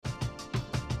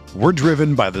We're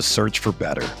driven by the search for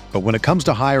better. But when it comes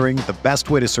to hiring, the best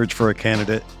way to search for a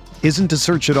candidate isn't to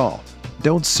search at all.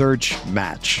 Don't search,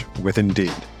 match with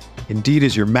Indeed. Indeed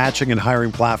is your matching and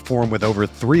hiring platform with over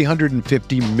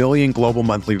 350 million global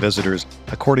monthly visitors,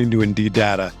 according to Indeed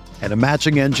data, and a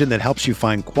matching engine that helps you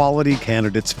find quality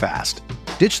candidates fast.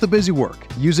 Ditch the busy work.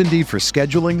 Use Indeed for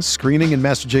scheduling, screening, and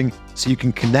messaging so you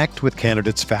can connect with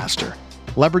candidates faster.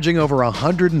 Leveraging over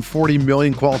 140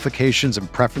 million qualifications and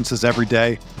preferences every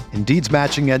day, Indeed's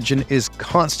matching engine is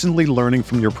constantly learning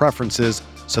from your preferences,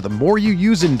 so the more you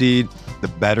use Indeed, the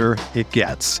better it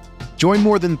gets. Join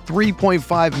more than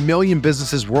 3.5 million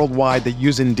businesses worldwide that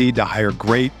use Indeed to hire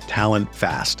great talent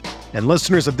fast. And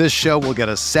listeners of this show will get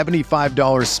a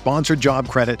 $75 sponsored job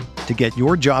credit to get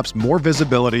your jobs more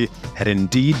visibility at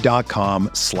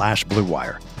Indeed.com/Blue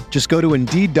Wire. Just go to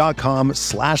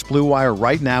Indeed.com/Blue Wire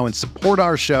right now and support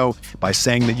our show by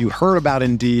saying that you heard about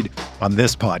Indeed on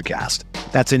this podcast.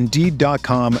 That's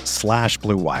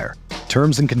Indeed.com/Blue Wire.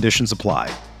 Terms and conditions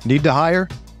apply. Need to hire?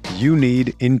 You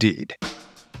need Indeed.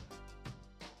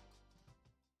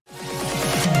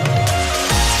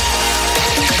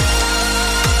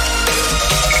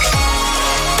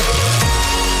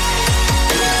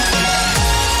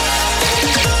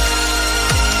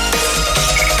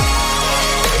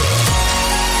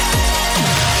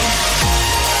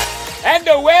 And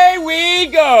away we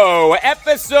go,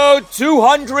 episode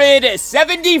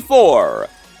 274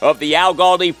 of the Al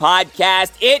Galdi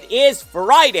podcast. It is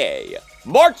Friday,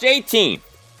 March 18th,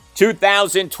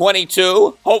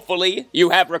 2022. Hopefully you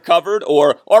have recovered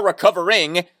or are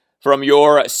recovering from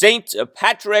your St.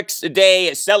 Patrick's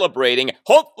Day celebrating.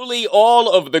 Hopefully all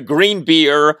of the green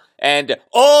beer and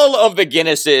all of the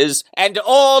Guinnesses and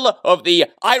all of the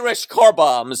Irish car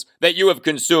bombs that you have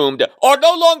consumed are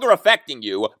no longer affecting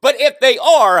you. But if they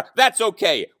are, that's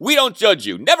okay. We don't judge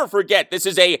you. Never forget, this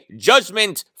is a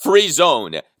judgment-free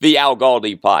zone, the Al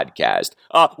Galdi podcast.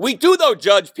 We do, though,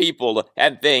 judge people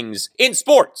and things in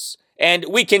sports. And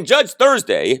we can judge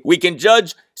Thursday, we can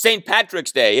judge St.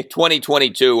 Patrick's Day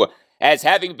 2022 as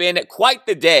having been quite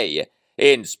the day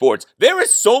in sports. There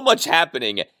is so much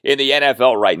happening in the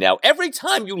NFL right now. Every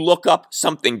time you look up,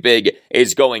 something big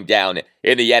is going down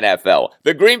in the NFL.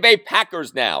 The Green Bay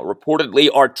Packers now reportedly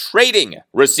are trading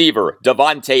receiver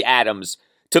Davante Adams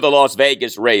to the Las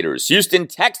Vegas Raiders. Houston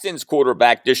Texans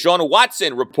quarterback Deshaun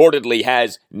Watson reportedly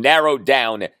has narrowed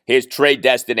down his trade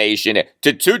destination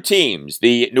to two teams,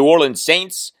 the New Orleans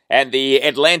Saints and the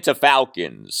Atlanta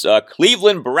Falcons.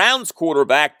 Cleveland Browns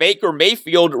quarterback Baker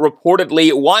Mayfield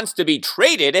reportedly wants to be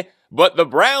traded, but the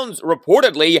Browns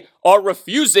reportedly are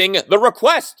refusing the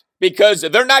request because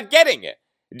they're not getting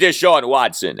Deshaun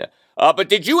Watson. But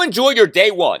did you enjoy your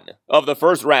day one of the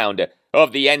first round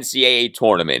of the NCAA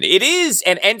tournament? It is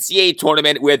an NCAA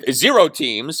tournament with 0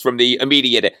 teams from the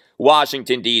immediate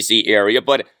Washington, D.C. area,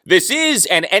 but this is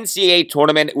an NCAA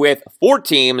tournament with 4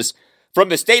 teams from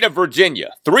the state of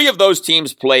Virginia. 3 of those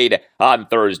teams played on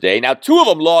Thursday. Now, 2 of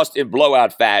them lost in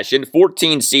blowout fashion.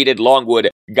 14-seeded Longwood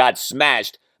got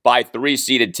smashed by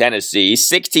 3-seeded Tennessee.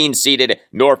 16-seeded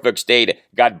Norfolk State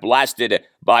got blasted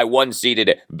by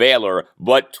 1-seeded Baylor.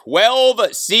 But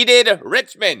 12-seeded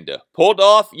Richmond pulled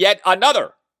off yet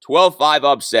another 12-5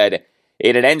 upset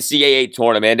in an NCAA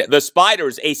tournament. The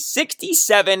Spiders, a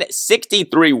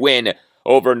 67-63 win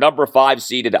over number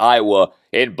 5-seeded Iowa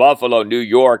in Buffalo, New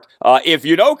York. If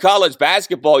you know college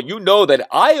basketball, you know that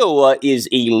Iowa is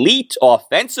elite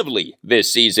offensively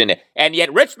this season, and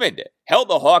yet Richmond held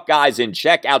the Hawkeyes in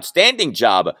check. Outstanding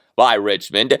job by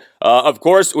Richmond. Of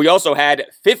course, we also had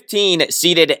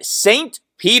 15-seeded St.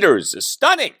 Peter's,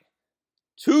 stunning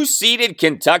 2-seeded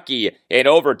Kentucky in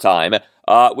overtime.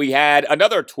 We had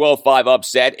another 12-5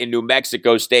 upset in New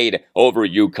Mexico State over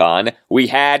UConn. We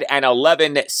had an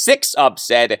 11-6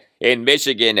 upset in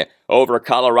Michigan over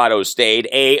Colorado State.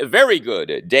 A very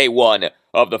good day one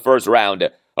of the first round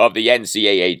of the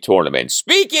NCAA tournament.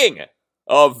 Speaking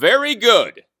of very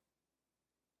good,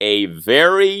 a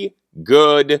very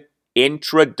good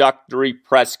introductory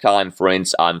press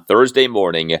conference on Thursday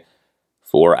morning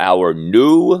for our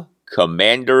new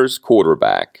Commanders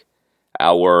quarterback.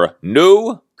 Our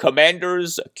new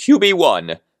Commanders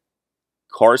QB1,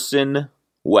 Carson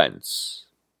Wentz.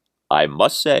 I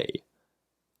must say,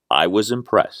 I was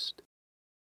impressed.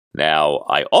 Now,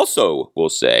 I also will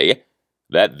say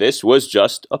that this was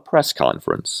just a press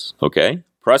conference, okay?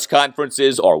 Press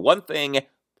conferences are one thing.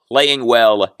 Playing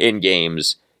well in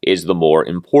games is the more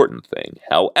important thing.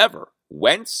 However,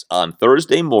 Wentz on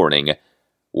Thursday morning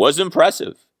was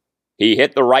impressive. He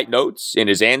hit the right notes in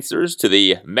his answers to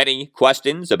the many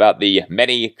questions about the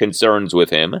many concerns with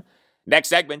him. Next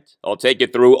segment, I'll take you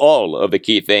through all of the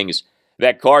key things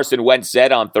that Carson Wentz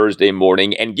said on Thursday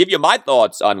morning and give you my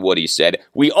thoughts on what he said.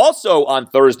 We also on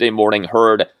Thursday morning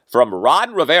heard from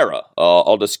Ron Rivera.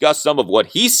 I'll discuss some of what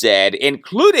he said,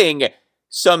 including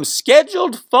some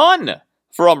scheduled fun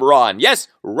from Ron. Yes,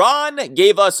 Ron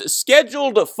gave us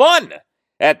scheduled fun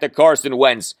at the Carson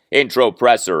Wentz intro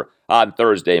presser on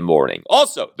Thursday morning.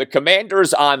 Also, the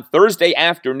Commanders on Thursday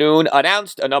afternoon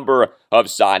announced a number of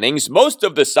signings. Most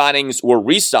of the signings were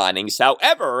re-signings.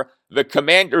 However, the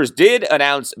Commanders did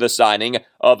announce the signing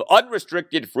of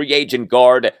unrestricted free agent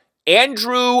guard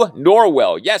Andrew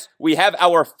Norwell. Yes, we have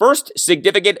our first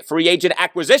significant free agent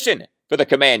acquisition for the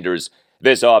Commanders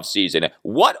this offseason.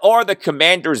 What are the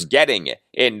Commanders getting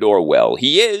in Norwell?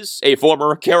 He is a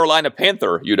former Carolina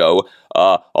Panther, you know.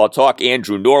 I'll talk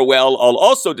Andrew Norwell. I'll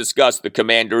also discuss the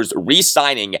Commanders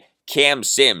re-signing Cam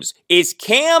Sims. Is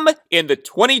Cam in the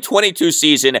 2022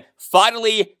 season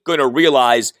finally going to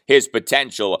realize his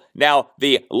potential? Now,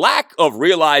 the lack of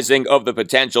realizing of the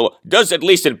potential does at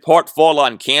least in part fall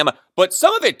on Cam, but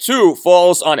some of it too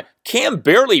falls on Cam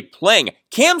barely playing.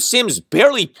 Cam Sims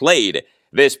barely played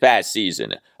this past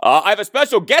season. I have a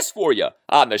special guest for you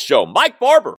on the show. Mike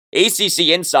Barber, ACC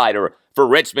insider for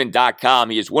Richmond.com.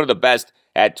 He is one of the best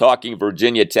at talking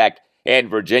Virginia Tech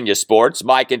and Virginia sports.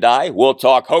 Mike and I will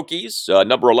talk Hokies.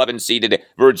 Number 11 seeded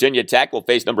Virginia Tech will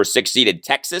face number 6 seeded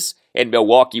Texas in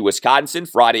Milwaukee, Wisconsin,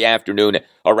 Friday afternoon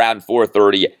around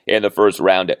 4:30 in the first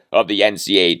round of the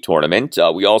NCAA tournament.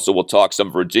 We also will talk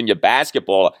some Virginia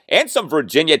basketball and some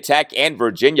Virginia Tech and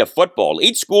Virginia football.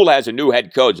 Each school has a new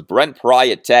head coach, Brent Pry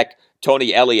at Tech,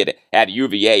 Tony Elliott at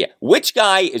UVA. Which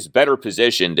guy is better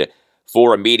positioned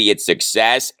for immediate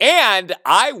success? And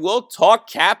I will talk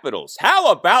Capitals.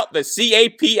 How about the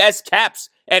CAPS Caps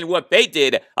and what they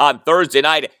did on Thursday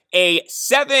night? A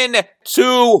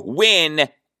 7-2 win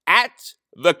at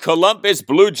the Columbus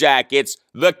Blue Jackets.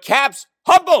 The Caps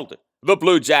humbled the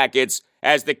Blue Jackets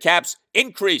as the Caps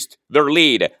increased their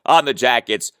lead on the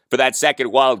Jackets for that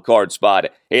second wild card spot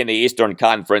in the Eastern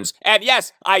Conference. And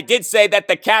yes, I did say that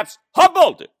the Caps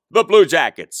humbled the Blue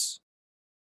Jackets.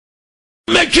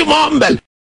 Make him humble.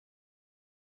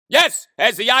 Yes,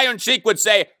 as the Iron Sheik would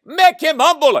say, make him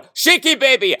humble. Sheiky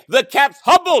baby, the Caps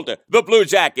humbled the Blue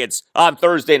Jackets on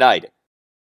Thursday night.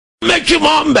 Make him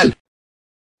humble.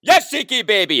 Yes, Sheiky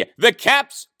baby, the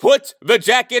Caps put the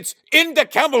Jackets in the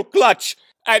camel clutch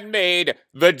and made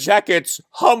the Jackets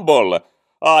humble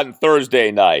on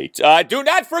Thursday night. Do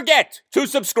not forget to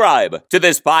subscribe to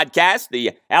this podcast,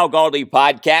 the Al Galdi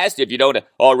podcast, if you don't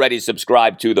already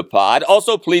subscribe to the pod.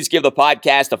 Also, please give the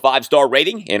podcast a 5-star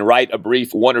rating and write a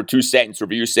brief 1 or 2 sentence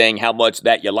review saying how much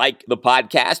that you like the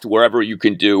podcast, wherever you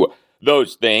can do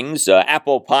those things.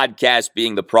 Apple Podcasts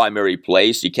being the primary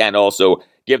place. You can also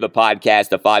give the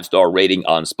podcast a 5-star rating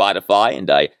on Spotify, and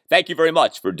I thank you very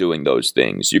much for doing those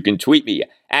things. You can tweet me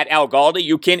at Al Galdi.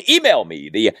 You can email me,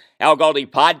 the Al Galdi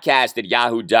podcast at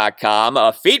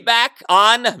yahoo.com. Feedback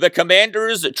on the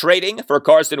Commanders trading for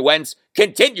Carson Wentz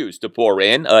continues to pour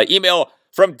in. Email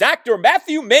from Dr.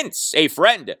 Matthew Mintz, a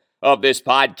friend of this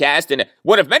podcast and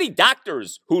one of many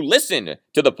doctors who listen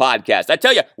to the podcast. I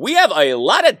tell you, we have a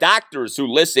lot of doctors who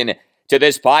listen to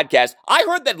this podcast. I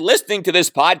heard that listening to this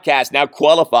podcast now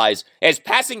qualifies as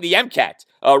passing the MCAT.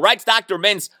 Writes Dr.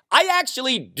 Mintz, I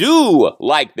actually do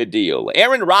like the deal.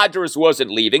 Aaron Rodgers wasn't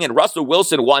leaving and Russell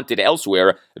Wilson wanted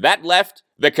elsewhere. That left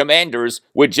the Commanders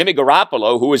with Jimmy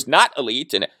Garoppolo, who is not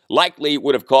elite and likely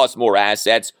would have cost more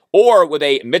assets, or with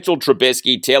a Mitchell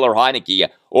Trubisky, Taylor Heineke,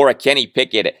 or a Kenny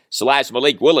Pickett /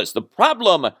 Malik Willis. The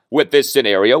problem with this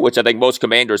scenario, which I think most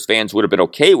Commanders fans would have been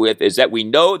okay with, is that we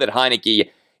know that Heineke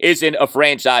isn't a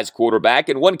franchise quarterback,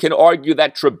 and one can argue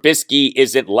that Trubisky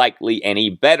isn't likely any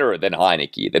better than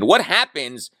Heineke. Then what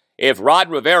happens if Ron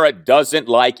Rivera doesn't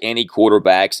like any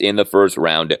quarterbacks in the first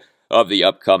round of the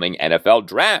upcoming NFL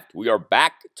draft? We are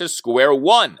back to square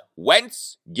one.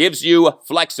 Wentz gives you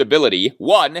flexibility.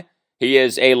 1, he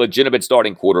is a legitimate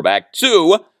starting quarterback.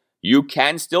 2, you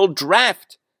can still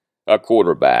draft a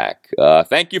quarterback.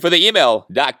 Thank you for the email,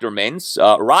 Dr. Mintz.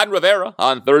 Ron Rivera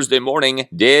on Thursday morning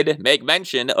did make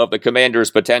mention of the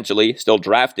Commanders potentially still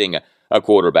drafting a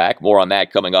quarterback. More on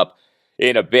that coming up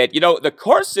in a bit. You know, the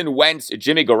Carson Wentz,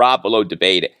 Jimmy Garoppolo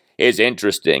debate is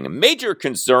interesting. Major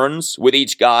concerns with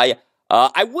each guy.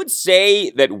 I would say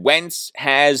that Wentz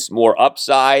has more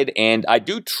upside, and I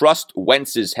do trust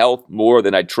Wentz's health more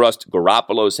than I trust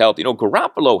Garoppolo's health. You know,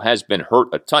 Garoppolo has been hurt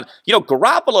a ton. You know,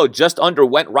 Garoppolo just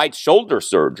underwent right shoulder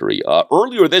surgery.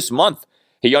 Earlier this month,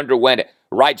 he underwent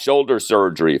right shoulder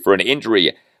surgery for an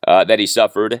injury that he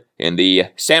suffered in the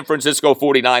San Francisco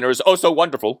 49ers. Oh, so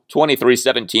wonderful.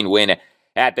 23-17 win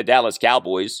at the Dallas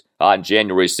Cowboys on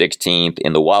January 16th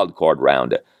in the wild card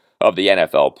round of the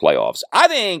NFL playoffs. I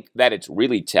think that it's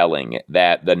really telling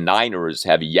that the Niners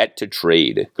have yet to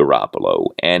trade Garoppolo,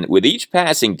 and with each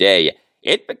passing day,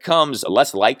 it becomes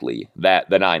less likely that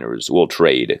the Niners will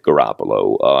trade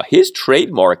Garoppolo. His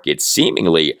trade market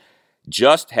seemingly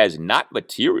just has not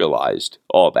materialized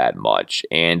all that much,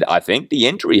 and I think the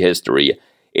injury history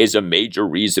is a major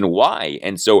reason why.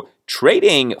 And so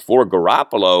trading for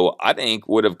Garoppolo, I think,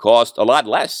 would have cost a lot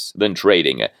less than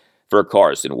trading for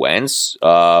Carson Wentz.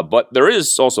 But there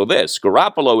is also this.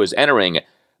 Garoppolo is entering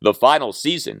the final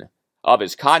season of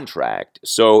his contract.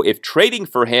 So if trading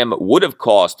for him would have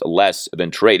cost less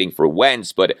than trading for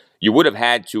Wentz, but you would have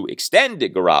had to extend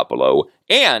Garoppolo,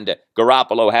 and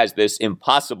Garoppolo has this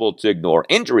impossible to ignore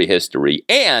injury history,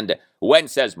 and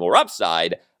Wentz has more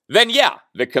upside, then yeah,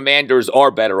 the Commanders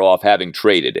are better off having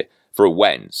traded for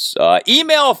Wentz.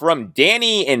 Email from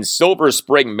Danny in Silver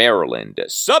Spring, Maryland.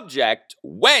 Subject,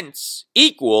 Wentz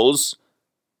equals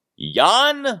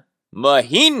Jan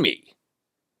Mahinmi.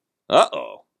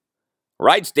 Uh-oh.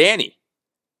 Writes Danny.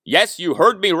 Yes, you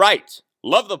heard me right.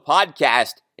 Love the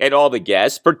podcast and all the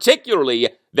guests, particularly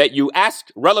that you ask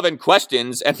relevant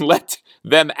questions and let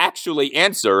them actually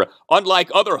answer, unlike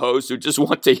other hosts who just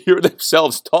want to hear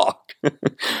themselves talk.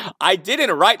 I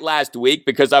didn't write last week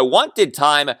because I wanted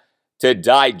time to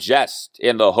digest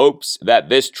in the hopes that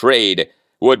this trade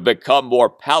would become more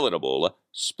palatable.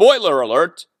 Spoiler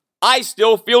alert, I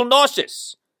still feel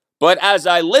nauseous. But as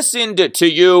I listened to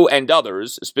you and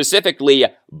others, specifically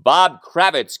Bob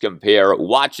Kravitz, compare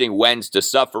watching Wentz to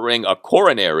suffering a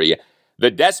coronary, the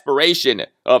desperation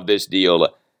of this deal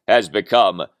has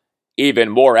become even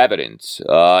more evident.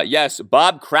 Yes,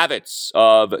 Bob Kravitz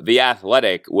of The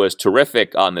Athletic was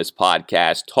terrific on this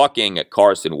podcast, talking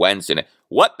Carson Wentz and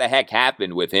what the heck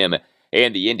happened with him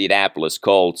and the Indianapolis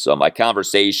Colts. My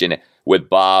conversation with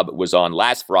Bob was on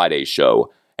last Friday's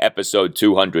show, episode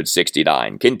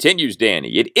 269. Continues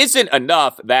Danny, it isn't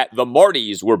enough that the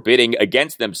Martys were bidding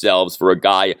against themselves for a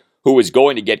guy who was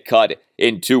going to get cut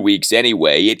in 2 weeks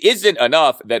anyway. It isn't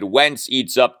enough that Wentz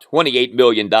eats up $28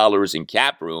 million in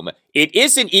cap room. It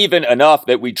isn't even enough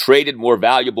that we traded more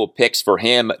valuable picks for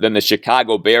him than the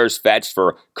Chicago Bears fetched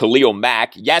for Khalil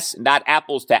Mack. Yes, not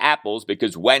apples to apples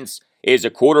because Wentz is a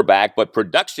quarterback, but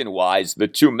production-wise, the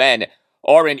two men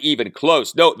aren't even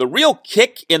close. No, the real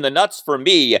kick in the nuts for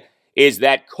me is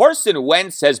that Carson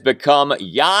Wentz has become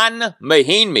Jan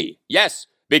Mahinmi. Yes,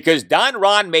 because Don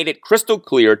Ron made it crystal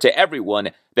clear to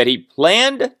everyone that he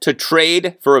planned to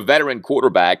trade for a veteran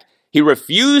quarterback. He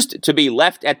refused to be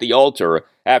left at the altar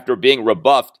after being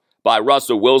rebuffed by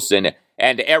Russell Wilson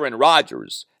and Aaron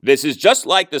Rodgers. This is just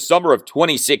like the summer of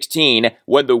 2016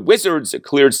 when the Wizards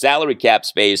cleared salary cap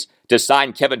space to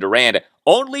sign Kevin Durant,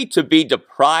 only to be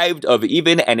deprived of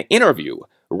even an interview.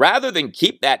 Rather than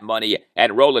keep that money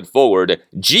and roll it forward,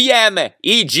 GM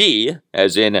EG,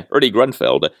 as in Ernie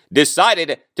Grunfeld,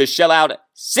 decided to shell out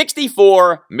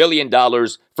 $64 million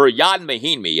for Jan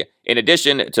Mahinmi, in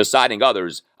addition to signing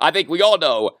others. I think we all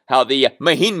know how the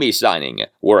Mahinmi signing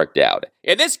worked out.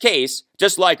 In this case,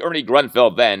 just like Ernie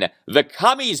Grunfeld then, the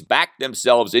commies backed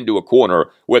themselves into a corner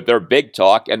with their big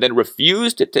talk and then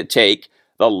refused to take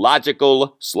the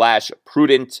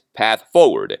logical/prudent path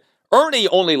forward. Ernie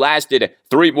only lasted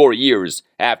 3 more years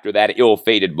after that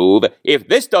ill-fated move. If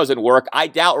this doesn't work, I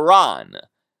doubt Ron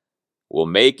will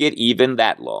make it even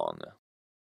that long.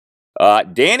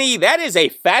 Danny, that is a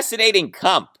fascinating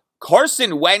comp.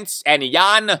 Carson Wentz and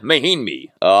Jan Mahinmi.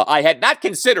 I had not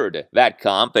considered that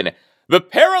comp, and the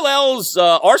parallels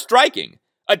are striking.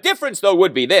 A difference, though,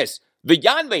 would be this. The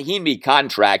Jan Mahinmi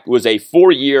contract was a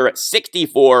 4-year,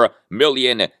 $64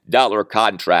 million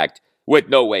contract with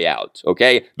no way out,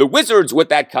 okay? The Wizards with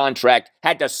that contract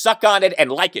had to suck on it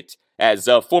and like it, as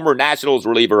former Nationals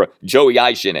reliever Joey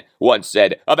Eishin once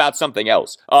said about something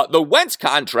else. The Wentz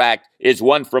contract is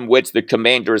one from which the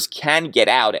Commanders can get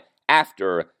out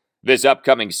after this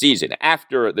upcoming season,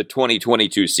 after the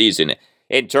 2022 season,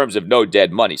 in terms of no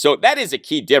dead money. So that is a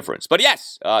key difference. But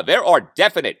yes, there are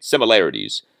definite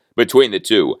similarities between the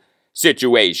two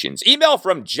situations. Email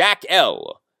from Jack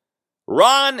L.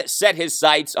 Ron set his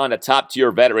sights on a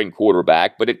top-tier veteran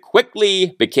quarterback, but it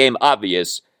quickly became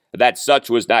obvious that such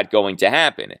was not going to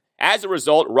happen. As a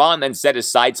result, Ron then set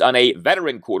his sights on a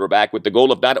veteran quarterback with the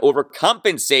goal of not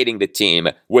overcompensating the team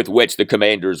with which the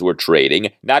Commanders were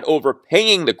trading, not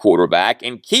overpaying the quarterback,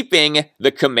 and keeping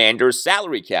the Commanders'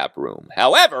 salary cap room.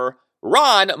 However,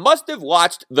 Ron must have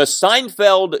watched the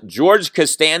Seinfeld George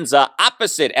Costanza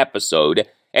opposite episode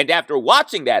And after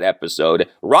watching that episode,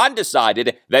 Ron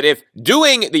decided that if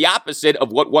doing the opposite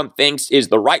of what one thinks is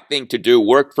the right thing to do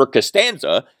worked for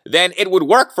Costanza, then it would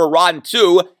work for Ron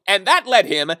too, and that led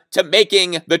him to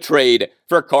making the trade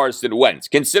for Carson Wentz.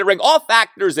 Considering all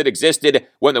factors that existed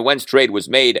when the Wentz trade was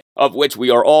made, of which we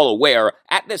are all aware,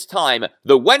 at this time,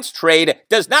 the Wentz trade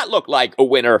does not look like a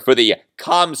winner for the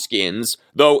Comskins,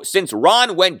 though since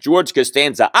Ron went George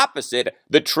Costanza opposite,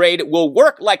 the trade will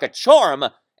work like a charm,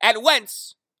 and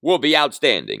Wentz will be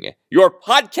outstanding. Your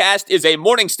podcast is a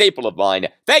morning staple of mine.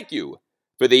 Thank you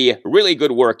for the really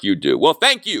good work you do. Well,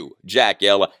 thank you, Jack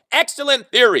L.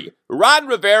 Excellent theory. Ron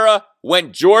Rivera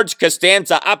went George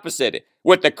Costanza opposite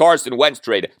with the Carson Wentz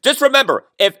trade. Just remember,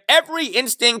 if every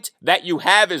instinct that you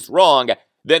have is wrong,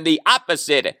 then the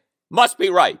opposite must be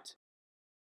right.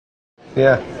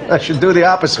 Yeah, I should do the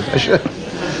opposite. I should.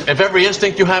 If every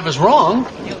instinct you have is wrong,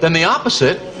 then the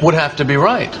opposite would have to be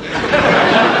right.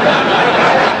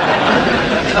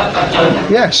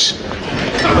 Yes.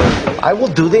 I will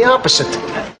do the opposite.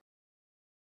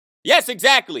 Yes,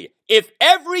 exactly. If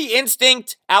every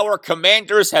instinct our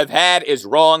commanders have had is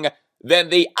wrong, then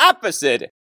the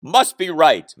opposite must be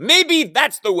right. Maybe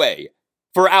that's the way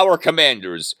for our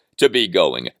commanders to be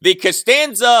going. The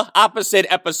Costanza opposite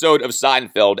episode of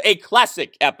Seinfeld, a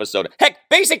classic episode. Heck,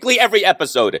 basically every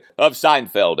episode of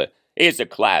Seinfeld is a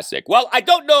classic. Well, I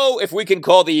don't know if we can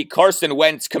call the Carson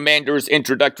Wentz Commanders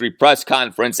introductory press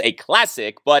conference a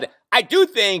classic, but I do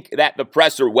think that the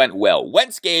presser went well.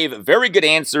 Wentz gave very good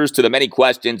answers to the many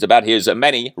questions about his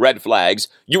many red flags.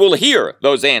 You will hear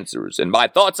those answers and my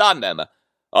thoughts on them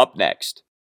up next.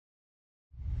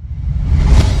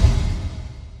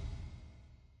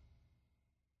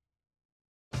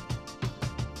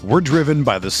 We're driven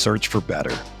by the search for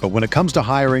better. But when it comes to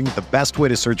hiring, the best way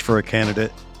to search for a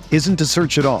candidate isn't to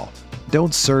search at all.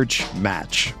 Don't search,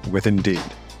 match with Indeed.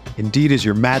 Indeed is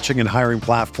your matching and hiring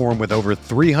platform with over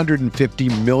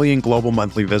 350 million global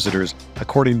monthly visitors,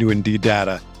 according to Indeed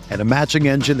data, and a matching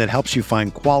engine that helps you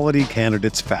find quality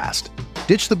candidates fast.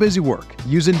 Ditch the busy work.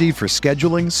 Use Indeed for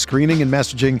scheduling, screening, and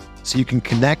messaging so you can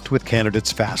connect with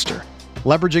candidates faster.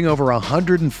 Leveraging over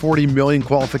 140 million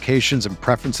qualifications and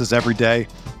preferences every day,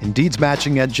 Indeed's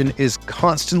matching engine is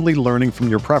constantly learning from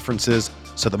your preferences,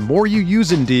 so the more you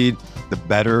use Indeed, the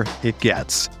better it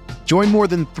gets. Join more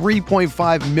than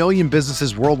 3.5 million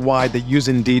businesses worldwide that use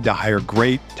Indeed to hire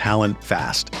great talent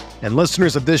fast. And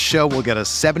listeners of this show will get a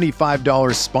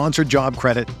 $75 sponsored job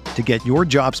credit to get your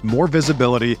jobs more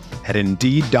visibility at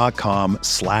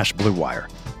Indeed.com/Blue Wire.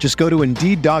 Just go to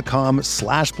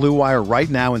Indeed.com/Blue Wire right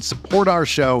now and support our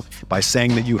show by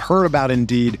saying that you heard about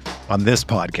Indeed on this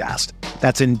podcast.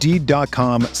 That's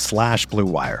Indeed.com/Blue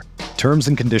Wire. Terms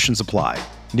and conditions apply.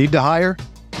 Need to hire?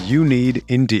 You need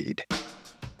Indeed.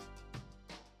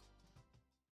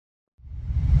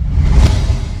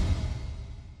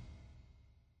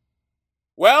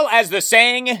 Well, as the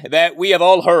saying that we have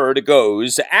all heard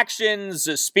goes, actions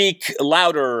speak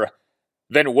louder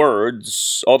than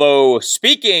words. Although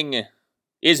speaking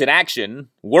is an action,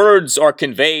 words are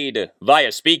conveyed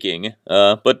via speaking.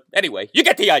 But anyway, you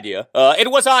get the idea. It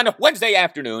was on Wednesday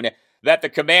afternoon that the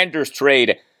Commanders'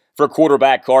 trade for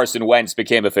quarterback Carson Wentz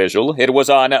became official. It was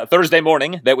on Thursday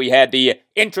morning that we had the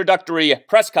introductory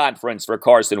press conference for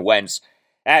Carson Wentz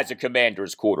as a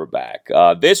Commanders quarterback.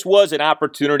 This was an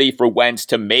opportunity for Wentz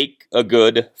to make a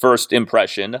good first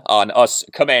impression on us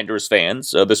Commanders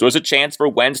fans. This was a chance for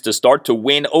Wentz to start to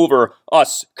win over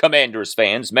us Commanders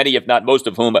fans, many if not most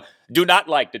of whom do not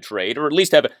like the trade, or at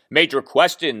least have major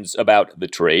questions about the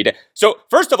trade. So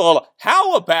first of all,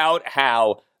 how about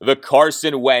how the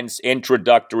Carson Wentz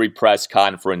introductory press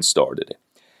conference started?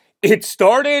 It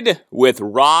started with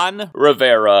Ron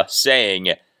Rivera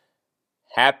saying,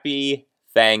 "Happy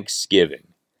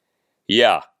Thanksgiving."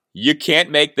 Yeah, you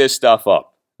can't make this stuff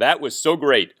up. That was so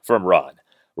great from Ron.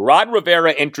 Ron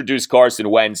Rivera introduced Carson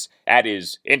Wentz at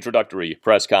his introductory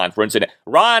press conference, and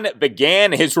Ron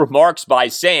began his remarks by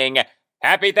saying,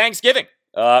 "Happy Thanksgiving,"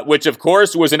 which of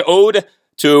course was an ode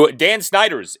to Dan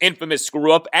Snyder's infamous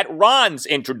screw-up at Ron's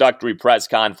introductory press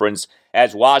conference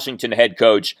as Washington head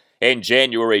coach in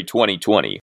January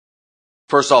 2020.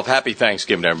 First off, happy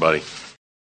Thanksgiving, everybody.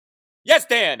 Yes,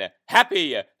 Dan,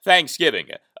 happy Thanksgiving.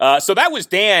 So that was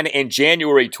Dan in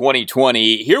January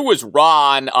 2020. Here was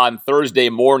Ron on Thursday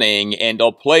morning, and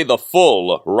I'll play the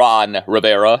full Ron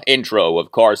Rivera intro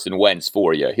of Carson Wentz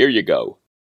for you. Here you go.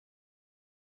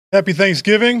 Happy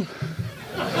Thanksgiving.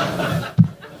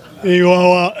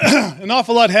 Well, an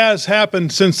awful lot has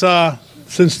happened since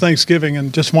Thanksgiving,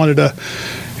 and just wanted to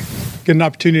get an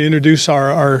opportunity to introduce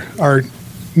our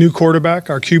new quarterback,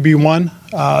 our QB1,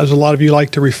 as a lot of you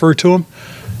like to refer to him.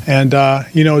 And,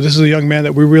 this is a young man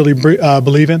that we really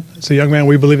believe in. It's a young man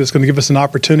we believe that's going to give us an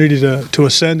opportunity to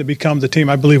ascend and become the team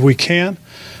I believe we can.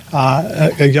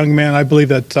 A young man I believe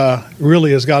that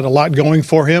really has got a lot going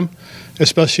for him,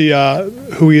 especially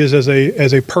who he is as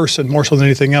a person more so than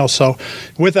anything else. So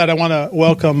with that, I want to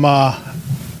welcome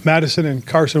Madison and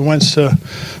Carson Wentz to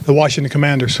the Washington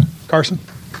Commanders. Carson.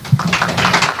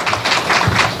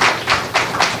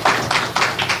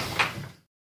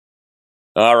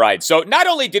 All right, so not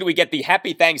only did we get the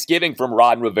Happy Thanksgiving from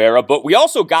Ron Rivera, but we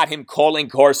also got him calling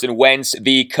Carson Wentz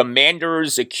the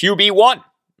Commanders' QB1.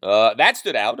 That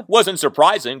stood out. Wasn't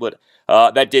surprising, but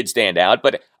that did stand out.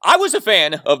 But I was a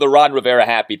fan of the Ron Rivera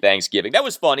Happy Thanksgiving. That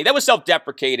was funny. That was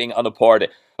self-deprecating on the part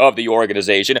of the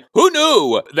organization. Who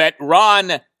knew that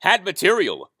Ron had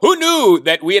material? Who knew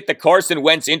that we at the Carson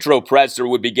Wentz intro presser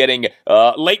would be getting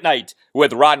late night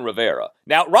with Ron Rivera?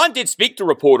 Now, Ron did speak to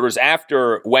reporters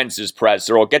after Wentz's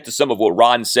presser. I'll get to some of what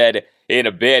Ron said in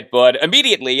a bit, but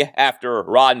immediately after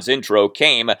Ron's intro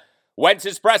came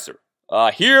Wentz's presser.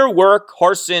 Here were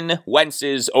Carson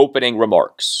Wentz's opening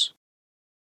remarks.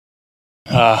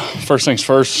 First things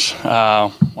first,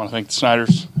 I want to thank the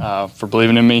Snyders for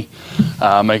believing in me,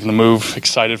 making the move,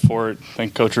 excited for it.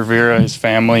 Thank Coach Rivera, his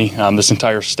family, this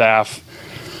entire staff.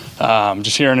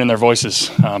 Just hearing in their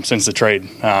voices since the trade,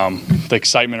 the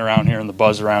excitement around here and the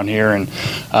buzz around here, and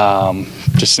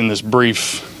just in this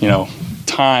brief,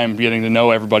 time getting to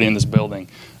know everybody in this building.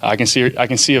 I can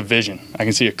see a vision. I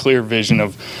can see a clear vision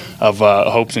of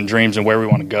hopes and dreams and where we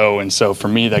want to go. And so for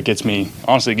me, that it gives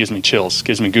me chills,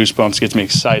 gives me goosebumps, gets me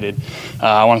excited.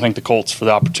 I want to thank the Colts for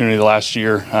the opportunity last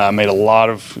year. Made a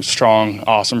lot of strong,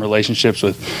 awesome relationships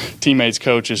with teammates,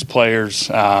 coaches,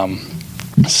 players,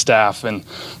 staff, and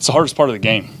it's the hardest part of the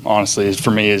game, honestly, for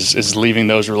me, is leaving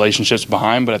those relationships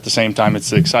behind. But at the same time, it's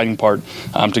the exciting part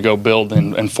to go build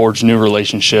and forge new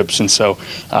relationships. And so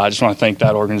I just want to thank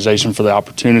that organization for the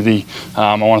opportunity.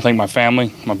 I want to thank my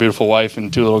family. My beautiful wife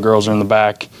and 2 little girls are in the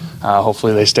back.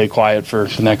 Hopefully they stay quiet for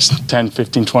the next 10,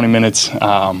 15, 20 minutes.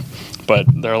 But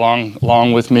they're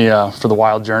along with me for the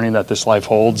wild journey that this life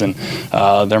holds, and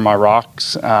they're my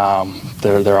rocks.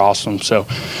 They're awesome. So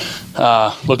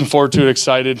looking forward to it,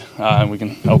 excited, and we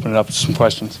can open it up to some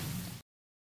questions.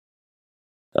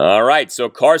 All right, so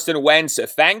Carson Wentz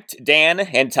thanked Dan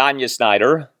and Tanya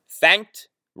Snyder, thanked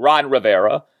Ron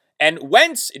Rivera, and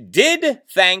Wentz did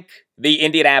thank the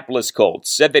Indianapolis Colts,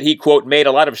 said that he, quote, made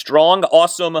a lot of strong,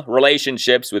 awesome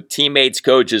relationships with teammates,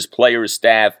 coaches, players,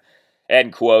 staff,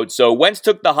 end quote. So Wentz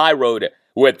took the high road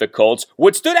with the Colts.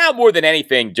 What stood out more than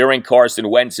anything during Carson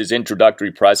Wentz's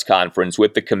introductory press conference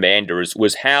with the Commanders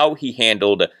was how he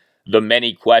handled the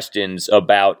many questions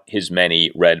about his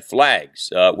many red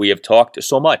flags. We have talked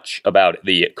so much about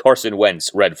the Carson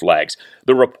Wentz red flags.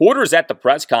 The reporters at the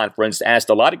press conference asked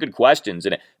a lot of good questions,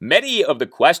 and many of the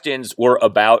questions were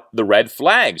about the red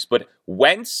flags, but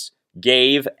Wentz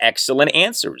gave excellent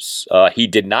answers. He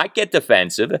did not get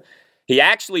defensive. He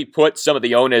actually put some of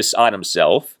the onus on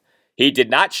himself. He did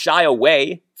not shy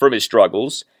away from his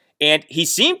struggles, and he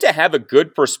seemed to have a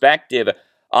good perspective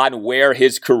on where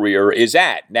his career is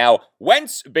at. Now,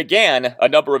 Wentz began a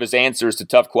number of his answers to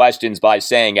tough questions by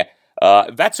saying,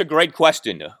 that's a great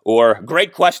question, or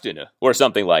great question, or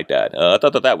something like that. I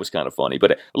thought that was kind of funny.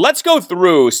 But let's go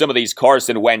through some of these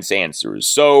Carson Wentz answers.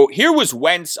 So here was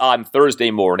Wentz on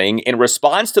Thursday morning in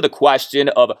response to the question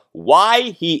of why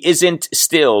he isn't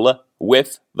still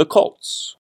with the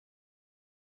Colts.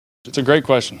 It's a great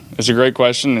question. It's a great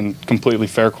question and completely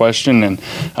fair question. And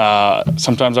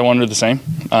sometimes I wonder the same.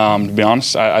 To be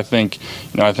honest, I think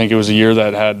it was a year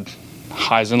that had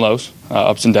highs and lows,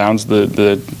 ups and downs.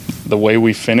 The way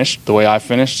we finished, the way I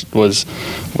finished, was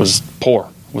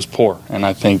poor. And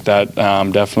I think that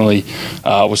definitely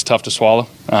was tough to swallow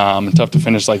and tough to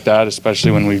finish like that,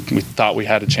 especially when we thought we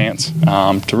had a chance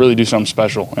to really do something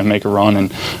special and make a run,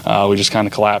 and we just kind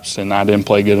of collapsed, and I didn't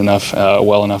play good enough,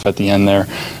 well enough at the end there.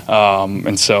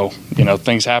 And so,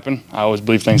 things happen. I always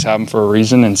believe things happen for a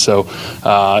reason, and so,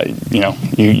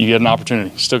 you get an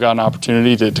opportunity. Still got an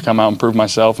opportunity to come out and prove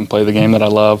myself and play the game that I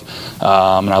love,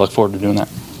 and I look forward to doing that.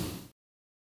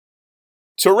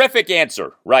 Terrific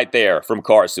answer right there from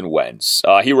Carson Wentz.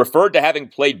 He referred to having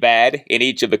played bad in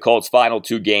each of the Colts' final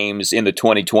 2 games in the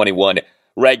 2021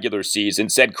 regular season,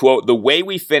 said, quote, the way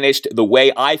we finished, the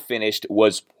way I finished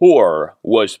was poor,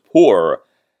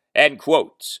 end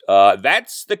quote.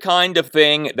 That's the kind of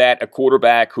thing that a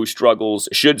quarterback who struggles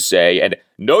should say, and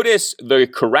notice the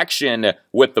correction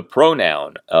with the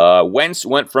pronoun. Wentz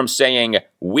went from saying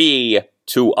we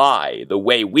to I. The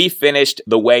way we finished,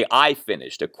 the way I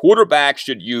finished. A quarterback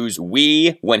should use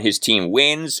we when his team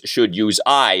wins, should use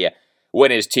I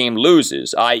when his team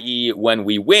loses, i.e. when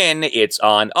we win, it's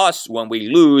on us. When we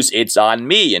lose, it's on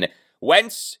me. And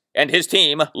Wentz and his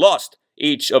team lost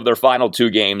each of their final 2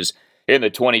 games in the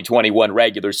 2021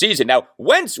 regular season. Now,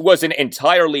 Wentz wasn't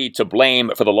entirely to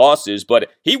blame for the losses, but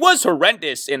he was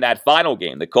horrendous in that final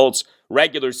game, the Colts'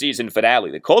 regular season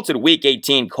finale. The Colts in Week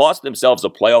 18 cost themselves a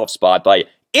playoff spot by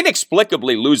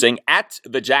inexplicably losing at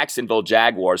the Jacksonville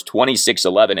Jaguars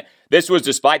 26-11. This was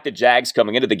despite the Jags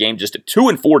coming into the game just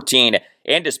 2-14,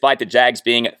 and despite the Jags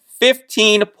being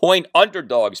 15-point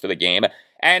underdogs for the game.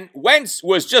 And Wentz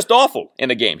was just awful in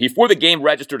the game. He, for the game,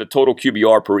 registered a total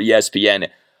QBR per ESPN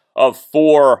of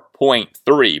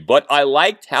 4.3. But I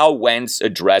liked how Wentz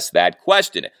addressed that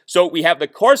question. So we have the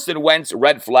Carson Wentz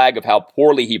red flag of how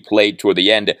poorly he played toward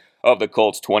the end of the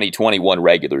Colts' 2021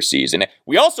 regular season.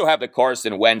 We also have the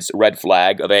Carson Wentz red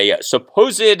flag of a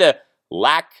supposed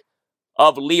lack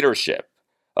of leadership.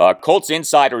 Colts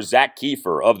insider Zach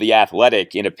Kiefer of The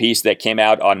Athletic, in a piece that came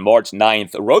out on March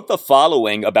 9th, wrote the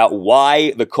following about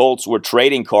why the Colts were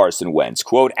trading Carson Wentz.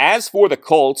 Quote, "As for the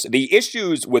Colts, the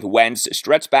issues with Wentz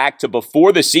stretch back to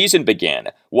before the season began,"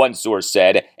 one source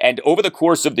said, "and over the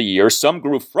course of the year, some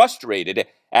grew frustrated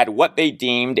at what they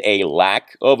deemed a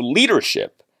lack of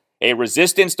leadership, a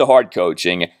resistance to hard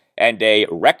coaching, and a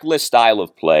reckless style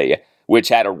of play, which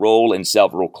had a role in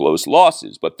several close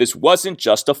losses. But this wasn't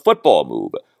just a football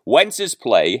move. Wentz's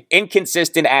play,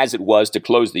 inconsistent as it was to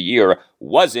close the year,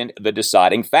 wasn't the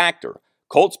deciding factor.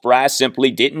 Colts brass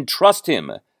simply didn't trust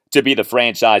him to be the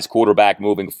franchise quarterback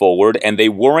moving forward, and they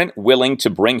weren't willing to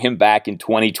bring him back in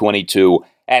 2022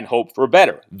 and hope for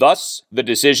better. Thus, the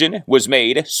decision was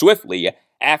made swiftly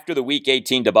after the Week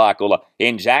 18 debacle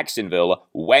in Jacksonville.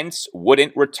 Wentz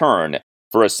wouldn't return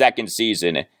for a second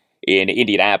season in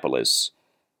Indianapolis."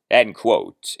 End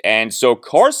quote. And so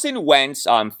Carson Wentz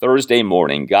on Thursday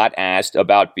morning got asked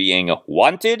about being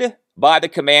wanted by the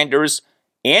Commanders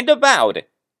and about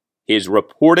his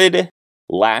reported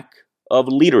lack of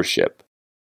leadership.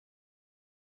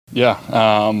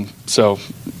 Yeah. So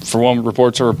for one,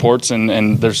 reports are reports,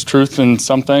 and there's truth in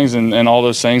some things and all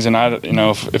those things. And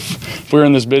if we're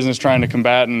in this business trying to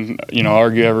combat and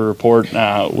argue every report,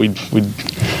 we'd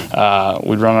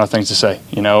run out of things to say.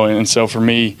 And so for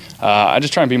me, I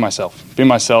just try and be myself,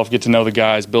 get to know the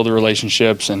guys, build the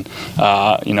relationships, and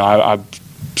I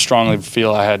strongly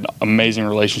feel I had amazing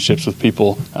relationships with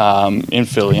people in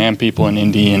Philly and people in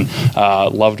Indy, and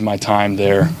loved my time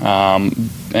there.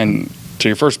 And to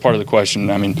your first part of the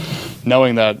question, I mean,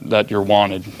 knowing that you're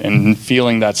wanted and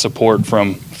feeling that support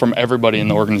from everybody in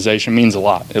the organization means a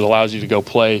lot. It allows you to go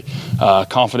play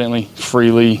confidently,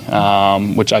 freely,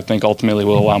 which I think ultimately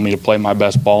will allow me to play my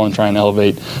best ball and try and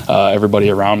elevate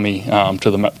everybody around me to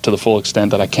the full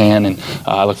extent that I can, and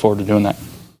I look forward to doing that.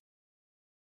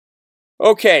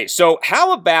 Okay, so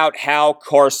how about how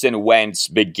Carson Wentz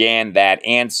began that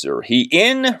answer? He,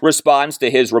 in response to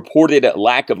his reported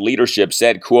lack of leadership,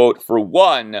 said, quote, "For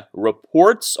one,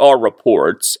 reports are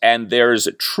reports, and there's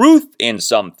truth in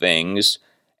some things,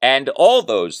 and all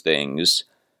those things,"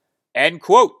 end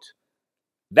quote.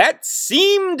 That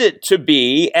seemed to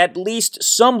be at least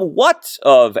somewhat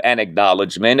of an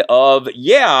acknowledgement of,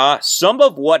 yeah, some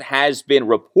of what has been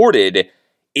reported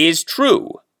is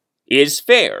true, is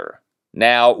fair.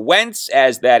 Now, Wentz,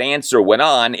 as that answer went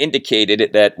on,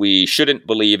 indicated that we shouldn't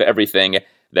believe everything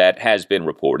that has been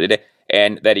reported,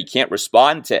 and that he can't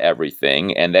respond to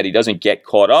everything, and that he doesn't get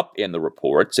caught up in the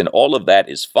reports, and all of that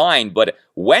is fine. But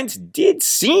Wentz did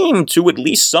seem to at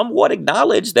least somewhat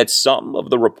acknowledge that some of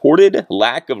the reported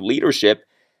lack of leadership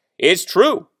is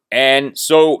true. And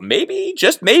so maybe,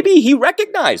 just maybe, he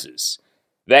recognizes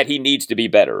that he needs to be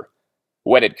better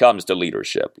when it comes to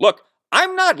leadership. Look,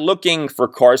 I'm not looking for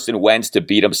Carson Wentz to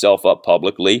beat himself up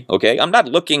publicly, okay? I'm not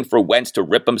looking for Wentz to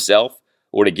rip himself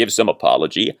or to give some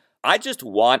apology. I just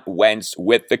want Wentz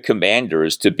with the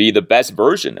Commanders to be the best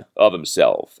version of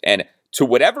himself. And to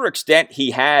whatever extent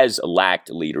he has lacked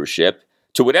leadership,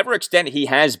 to whatever extent he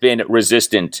has been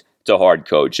resistant to hard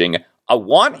coaching, I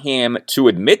want him to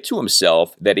admit to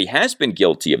himself that he has been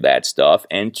guilty of that stuff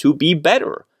and to be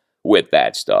better with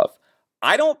that stuff.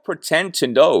 I don't pretend to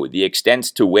know the extent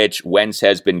to which Wentz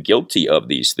has been guilty of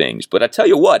these things, but I tell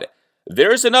you what,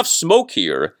 there's enough smoke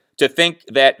here to think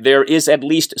that there is at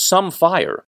least some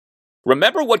fire.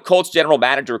 Remember what Colts general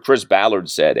manager Chris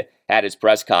Ballard said at his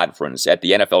press conference at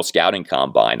the NFL Scouting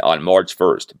Combine on March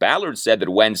 1st. Ballard said that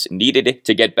Wentz needed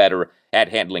to get better at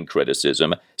handling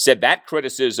criticism, said that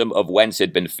criticism of Wentz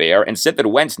had been fair, and said that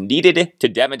Wentz needed to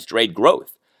demonstrate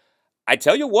growth. I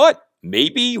tell you what,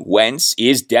 maybe Wentz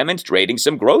is demonstrating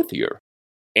some growth here.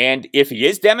 And if he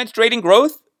is demonstrating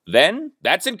growth, then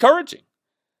that's encouraging.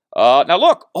 Now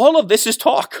look, all of this is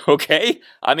talk, okay?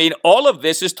 I mean, all of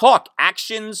this is talk.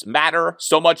 Actions matter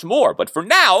so much more. But for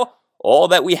now, all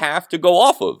that we have to go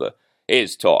off of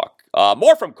is talk.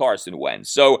 More from Carson Wentz.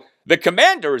 So the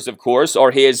Commanders, of course,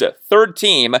 are his third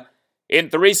team in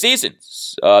 3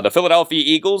 seasons. The Philadelphia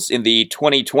Eagles in the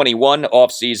 2021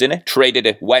 offseason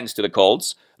traded Wentz to the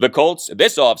Colts. The Colts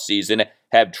this offseason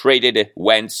have traded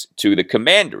Wentz to the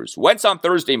Commanders. Wentz on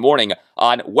Thursday morning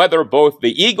on whether both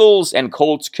the Eagles and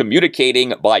Colts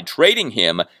communicating by trading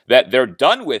him that they're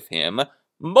done with him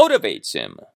motivates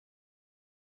him.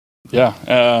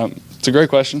 Yeah, it's a great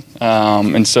question.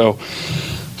 And so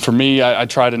for me, I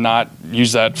try to not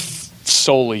use that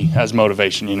solely as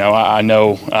motivation. I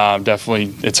know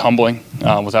definitely it's humbling,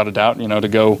 without a doubt, to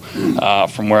go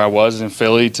from where I was in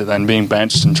Philly to then being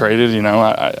benched and traded.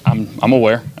 I'm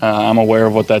aware. I'm aware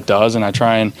of what that does, and I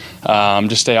try and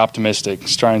just stay optimistic.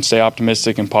 Just try and stay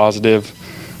optimistic and positive,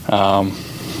 and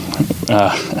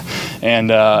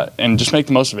just make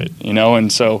the most of it.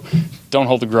 And so don't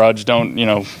hold a grudge.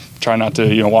 Don't try not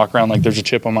to walk around like there's a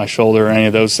chip on my shoulder or any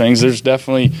of those things. There's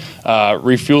definitely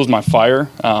refuels my fire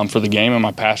for the game and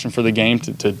my passion for the game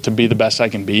to be the best I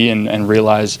can be and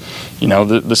realize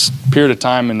this period of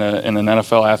time in an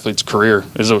NFL athlete's career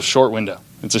is a short window.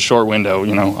 It's a short window.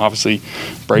 Obviously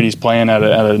Brady's playing at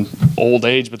an old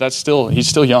age, but he's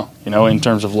still young, in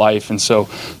terms of life. And so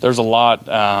there's a lot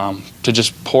to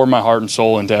just pour my heart and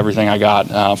soul into everything I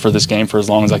got for this game for as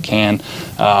long as I can,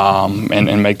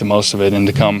 and make the most of it, and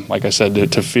to come, like I said,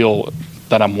 to feel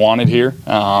that I'm wanted here,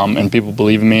 and people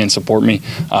believe in me and support me.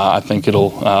 I think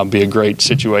it'll be a great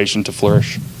situation to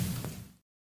flourish.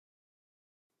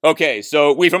 Okay,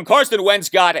 so we from Carson Wentz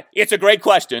got, it's a great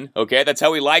question, okay? That's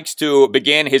how he likes to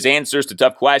begin his answers to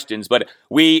tough questions, but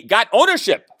we got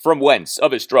ownership from Wentz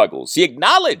of his struggles. He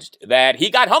acknowledged that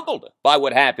he got humbled by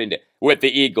what happened with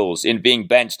the Eagles in being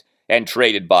benched and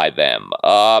traded by them.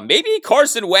 Maybe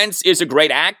Carson Wentz is a great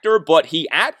actor, but he,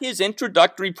 at his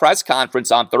introductory press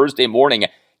conference on Thursday morning,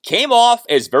 came off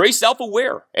as very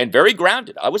self-aware and very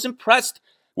grounded. I was impressed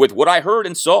with what I heard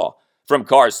and saw from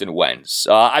Carson Wentz.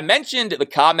 I mentioned the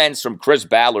comments from Chris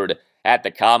Ballard at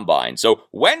the Combine. So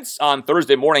Wentz on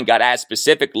Thursday morning got asked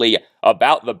specifically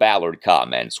about the Ballard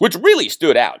comments, which really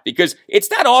stood out because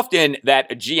it's not often that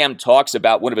a GM talks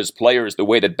about one of his players the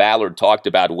way that Ballard talked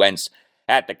about Wentz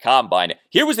at the Combine.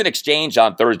 Here was an exchange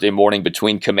on Thursday morning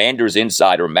between Commanders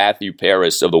insider Matthew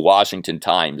Paris of the Washington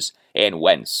Times and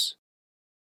Wentz.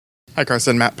 Hi,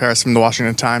 Carson. Matt Paris from the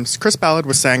Washington Times. Chris Ballard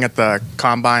was saying at the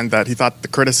Combine that he thought the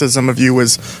criticism of you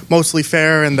was mostly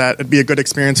fair and that it'd be a good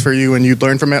experience for you and you'd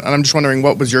learn from it. And I'm just wondering,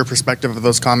 what was your perspective of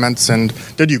those comments, and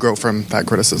did you grow from that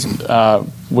criticism?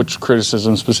 Which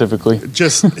criticism specifically?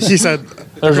 Just, he said...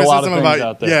 There's a lot of things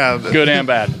out there, yeah, good and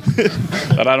bad,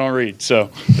 that I don't read.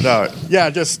 So,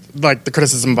 just like the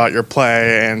criticism about your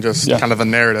play and just kind of a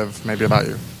narrative maybe about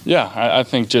you. Yeah, I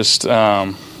think just...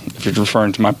 if you're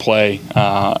referring to my play,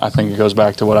 I think it goes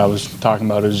back to what I was talking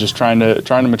about, is just trying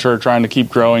to mature, trying to keep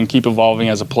growing, keep evolving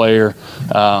as a player,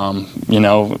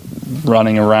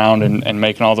 running around and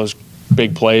making all those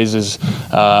big plays is,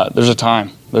 there's a time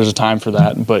for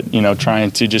that, but, trying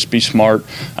to just be smart,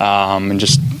 and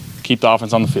just keep the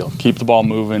offense on the field, keep the ball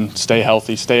moving, stay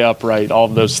healthy, stay upright. All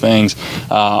of those things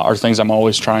are things I'm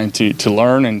always trying to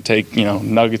learn and take,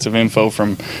 nuggets of info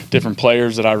from different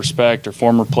players that I respect or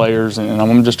former players, and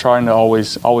I'm just trying to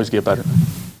always get better.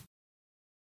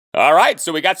 All right,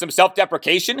 so we got some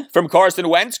self-deprecation from Carson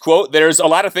Wentz. Quote, there's a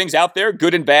lot of things out there,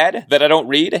 good and bad, that I don't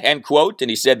read, end quote. And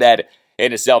he said that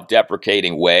in a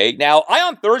self-deprecating way. Now, I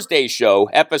on Thursday's show,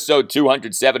 episode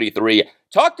 273,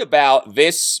 talked about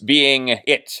this being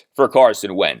it for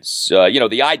Carson Wentz.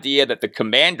 The idea that the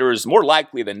Commanders, more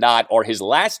likely than not, are his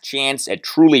last chance at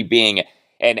truly being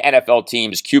an NFL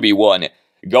team's QB1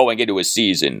 going into a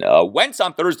season. Wentz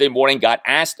on Thursday morning got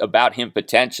asked about him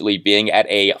potentially being at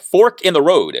a fork in the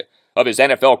road of his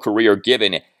NFL career,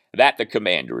 given that the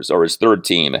Commanders are his third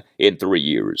team in 3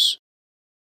 years.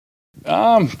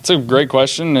 It's a great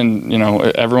question, and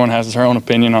everyone has their own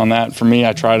opinion on that. For me,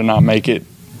 I try to not make it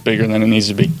bigger than it needs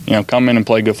to be. Come in and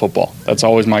play good football. That's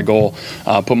always my goal.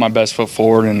 Put my best foot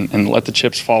forward and let the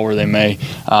chips fall where they may.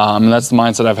 And that's the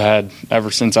mindset I've had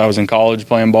ever since I was in college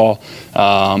playing ball,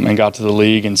 and got to the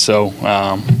league. And so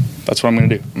that's what I'm going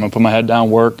to do. I'm going to put my head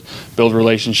down, work, build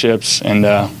relationships, and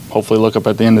hopefully look up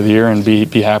at the end of the year and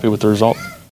be happy with the result.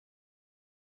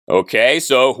 Okay,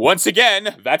 so once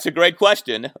again, that's a great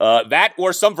question. That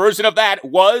or some version of that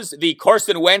was the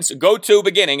Carson Wentz go-to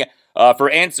beginning for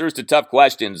answers to tough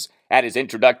questions at his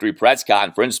introductory press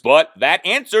conference. But that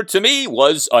answer to me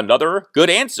was another good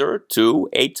answer to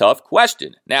a tough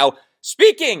question. Now,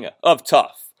 speaking of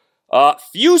tough,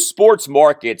 Few sports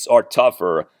markets are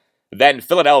tougher than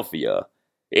Philadelphia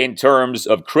in terms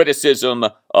of criticism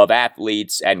of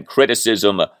athletes and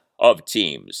criticism of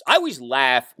teams. I always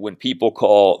laugh when people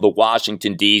call the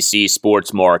Washington, D.C.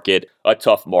 sports market a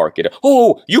tough market.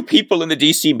 Oh, you people in the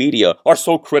D.C. media are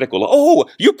so critical. Oh,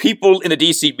 you people in the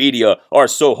D.C. media are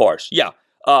so harsh. Yeah,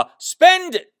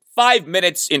 spend 5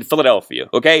 minutes in Philadelphia,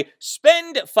 okay?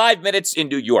 Spend 5 minutes in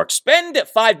New York. Spend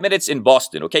 5 minutes in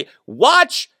Boston, okay?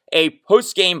 Watch a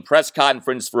post-game press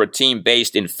conference for a team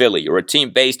based in Philly or a team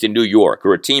based in New York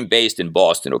or a team based in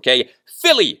Boston, okay?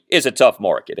 Philly is a tough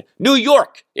market. New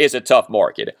York is a tough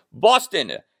market.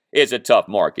 Boston is a tough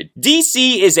market.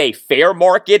 D.C. is a fair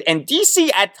market, and D.C.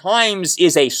 at times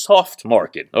is a soft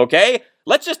market, okay?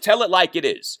 Let's just tell it like it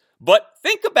is. But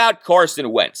think about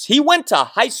Carson Wentz. He went to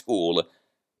high school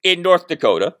in North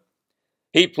Dakota.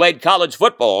 He played college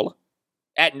football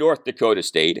at North Dakota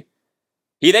State.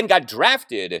 He then got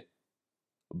drafted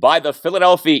by the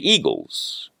Philadelphia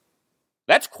Eagles.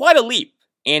 That's quite a leap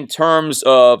in terms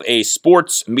of a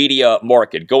sports media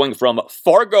market, going from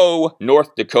Fargo,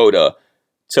 North Dakota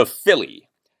to Philly.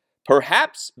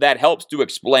 Perhaps that helps to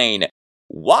explain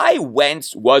why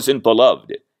Wentz wasn't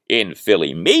beloved in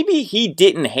Philly. Maybe he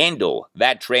didn't handle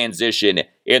that transition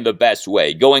in the best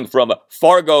way, going from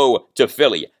Fargo to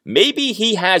Philly. Maybe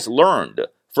he has learned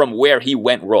from where he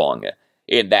went wrong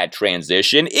in that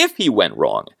transition, if he went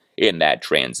wrong in that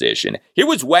transition. Here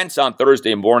was Wentz on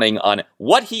Thursday morning on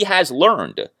what he has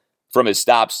learned from his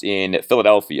stops in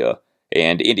Philadelphia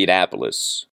and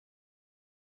Indianapolis.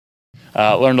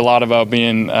 Learned a lot about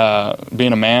being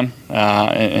a man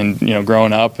and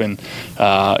growing up, and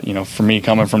for me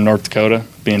coming from North Dakota,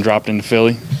 being dropped into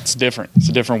Philly, it's different. It's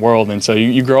a different world, and so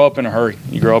you grow up in a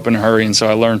hurry. And so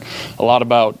I learned a lot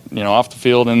about off the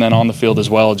field and then on the field as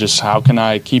well. Just how can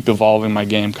I keep evolving my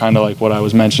game, kind of like what I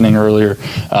was mentioning earlier.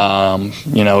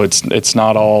 It's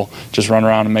not all just run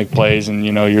around and make plays, and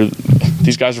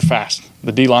these guys are fast.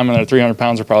 The D linemen that are 300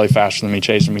 pounds are probably faster than me,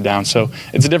 chasing me down. So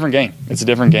it's a different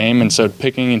game. And so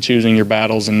picking and choosing your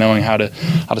battles and knowing how to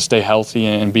stay healthy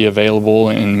and be available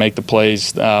and make the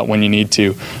plays when you need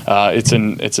to.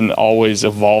 It's an always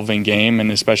evolving game,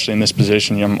 and especially in this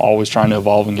position, I'm always trying to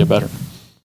evolve and get better.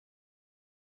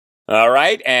 All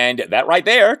right, and that right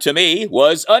there, to me,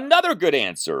 was another good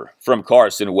answer from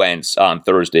Carson Wentz on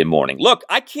Thursday morning. Look,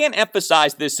 I can't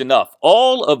emphasize this enough.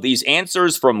 All of these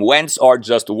answers from Wentz are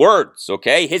just words,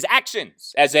 okay? His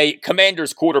actions as a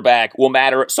Commanders quarterback will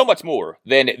matter so much more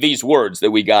than these words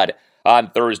that we got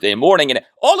on Thursday morning. And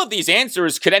all of these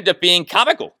answers could end up being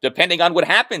comical, depending on what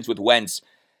happens with Wentz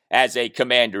as a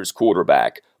Commanders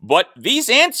quarterback. But these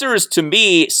answers, to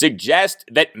me, suggest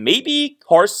that maybe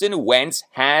Carson Wentz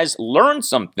has learned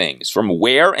some things from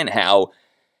where and how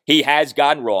he has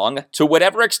gone wrong to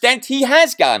whatever extent he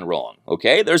has gone wrong,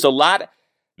 okay? There's a lot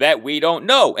that we don't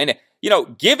know. And,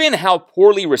 given how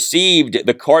poorly received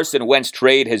the Carson Wentz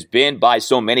trade has been by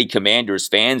so many Commanders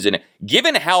fans, and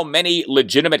given how many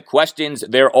legitimate questions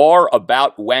there are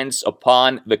about Wentz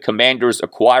upon the Commanders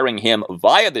acquiring him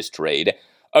via this trade,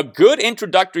 a good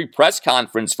introductory press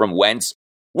conference from Wentz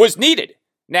was needed.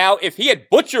 Now, if he had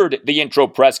butchered the intro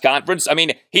press conference,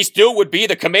 he still would be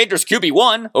the Commanders'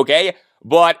 QB1, okay?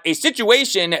 But a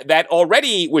situation that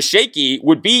already was shaky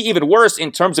would be even worse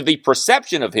in terms of the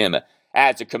perception of him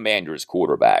as a Commanders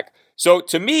quarterback. So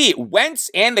to me,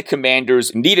 Wentz and the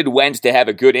Commanders needed Wentz to have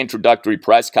a good introductory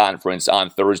press conference on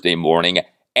Thursday morning,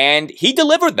 and he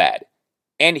delivered that.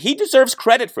 And he deserves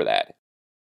credit for that.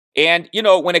 And,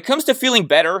 when it comes to feeling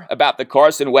better about the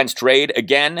Carson Wentz trade,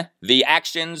 again, the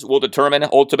actions will determine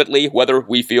ultimately whether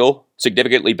we feel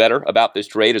significantly better about this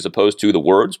trade as opposed to the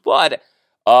words. But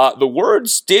the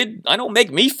words did,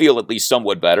 make me feel at least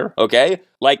somewhat better, okay?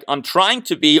 Like, I'm trying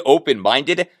to be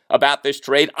open-minded about this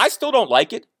trade. I still don't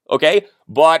like it, okay?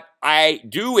 But I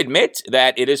do admit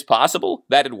that it is possible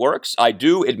that it works. I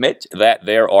do admit that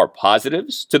there are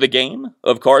positives to the game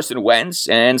of Carson Wentz.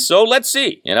 And so let's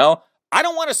see, I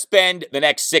don't want to spend the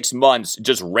next 6 months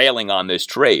just railing on this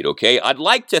trade, okay? I'd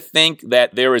like to think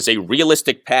that there is a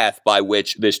realistic path by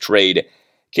which this trade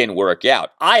can work out.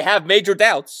 I have major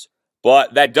doubts,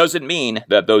 but that doesn't mean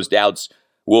that those doubts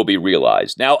will be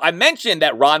realized. Now, I mentioned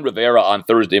that Ron Rivera on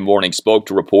Thursday morning spoke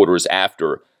to reporters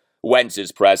after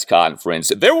Wentz's press conference.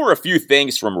 There were a few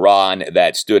things from Ron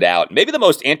that stood out. Maybe the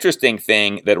most interesting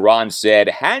thing that Ron said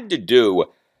had to do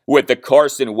with the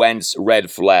Carson Wentz red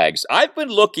flags. I've been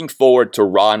looking forward to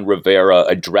Ron Rivera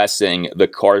addressing the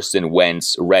Carson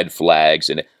Wentz red flags,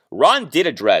 and Ron did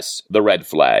address the red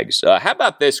flags. How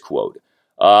about this quote?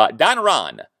 Don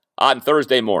Ron, on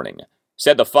Thursday morning,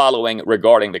 said the following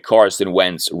regarding the Carson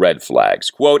Wentz red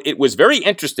flags. Quote, "It was very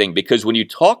interesting because when you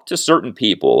talk to certain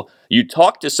people, you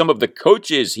talk to some of the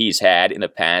coaches he's had in the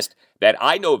past that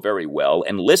I know very well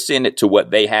and listen to what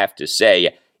they have to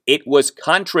say. It was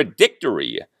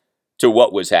contradictory to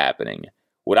what was happening.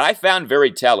 What I found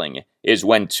very telling is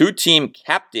when two team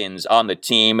captains on the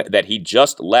team that he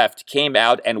just left came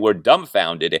out and were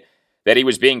dumbfounded that he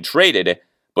was being traded,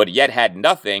 but yet had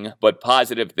nothing but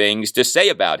positive things to say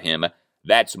about him.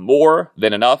 That's more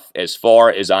than enough as far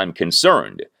as I'm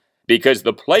concerned. Because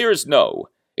the players know,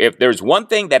 if there's one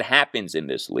thing that happens in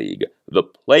this league, the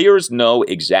players know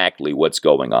exactly what's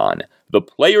going on. The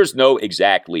players know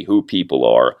exactly who people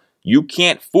are. You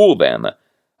can't fool them.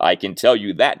 I can tell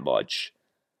you that much."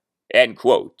 End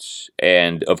quote.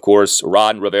 And, of course,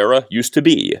 Ron Rivera used to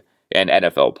be an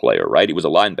NFL player, right? He was a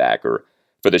linebacker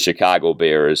for the Chicago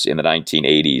Bears in the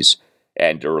 1980s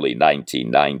and early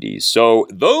 1990s. So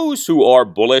those who are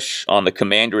bullish on the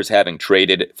Commanders having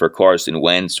traded for Carson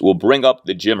Wentz will bring up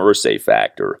the Jim Irsay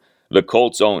factor, the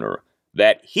Colts owner,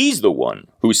 that he's the one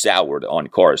who soured on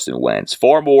Carson Wentz,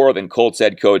 far more than Colts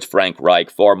head coach Frank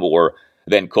Reich, far more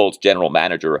than Colts general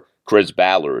manager Chris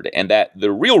Ballard, and that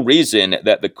the real reason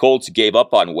that the Colts gave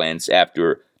up on Wentz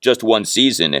after just one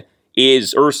season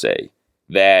is Irsay,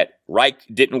 that Reich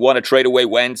didn't want to trade away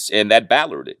Wentz and that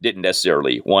Ballard didn't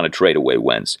necessarily want to trade away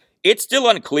Wentz. It's still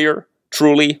unclear,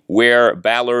 truly, where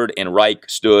Ballard and Reich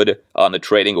stood on the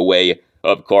trading away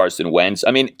of Carson Wentz.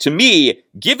 I mean, to me,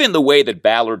 given the way that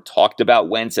Ballard talked about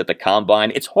Wentz at the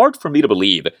Combine, it's hard for me to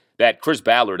believe that Chris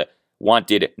Ballard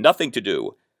wanted nothing to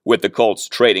do with the Colts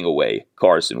trading away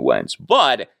Carson Wentz.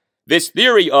 But this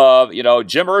theory of,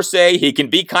 Jim Irsay, he can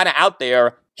be kind of out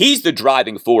there. He's the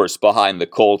driving force behind the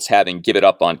Colts having given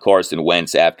up on Carson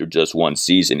Wentz after just one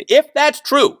season. If that's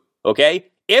true, okay?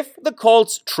 If the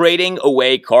Colts trading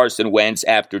away Carson Wentz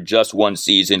after just one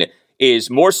season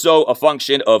is more so a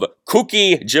function of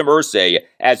kooky Jim Irsay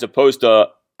as opposed to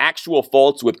actual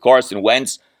faults with Carson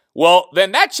Wentz, well,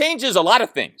 then that changes a lot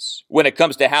of things when it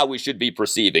comes to how we should be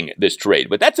perceiving this trade.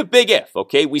 But that's a big if,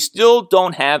 okay? We still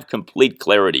don't have complete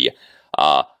clarity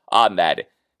on that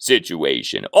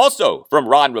situation. Also, from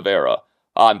Ron Rivera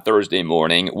on Thursday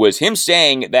morning was him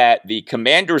saying that the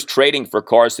Commanders trading for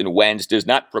Carson Wentz does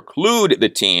not preclude the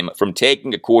team from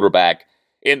taking a quarterback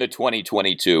in the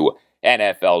 2022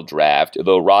 NFL draft.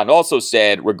 Though Ron also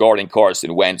said regarding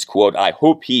Carson Wentz, quote, "I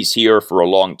hope he's here for a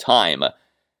long time."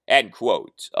 End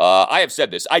quote. I have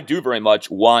said this. I do very much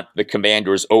want the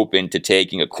Commanders open to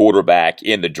taking a quarterback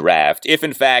in the draft, if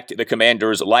in fact the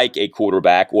Commanders like a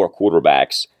quarterback or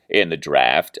quarterbacks in the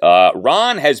draft.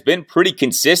 Ron has been pretty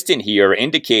consistent here,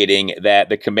 indicating that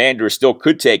the Commanders still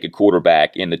could take a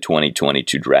quarterback in the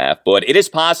 2022 draft, but it is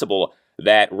possible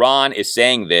that Ron is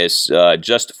saying this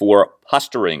just for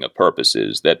posturing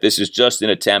purposes, that this is just an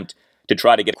attempt to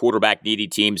try to get quarterback-needy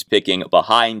teams picking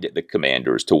behind the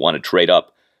Commanders to want to trade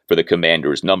up for the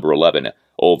Commanders' number 11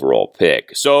 overall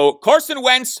pick. So Carson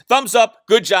Wentz, thumbs up,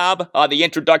 good job on the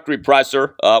introductory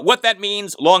presser. What that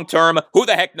means long-term, who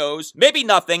the heck knows? Maybe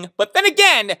nothing, but then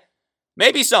again,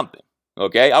 maybe something,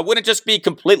 okay? I wouldn't just be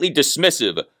completely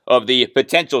dismissive of the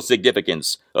potential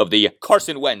significance of the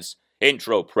Carson Wentz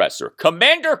intro presser.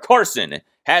 Commander Carson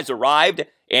has arrived,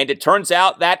 and it turns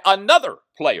out that another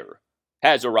player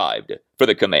has arrived for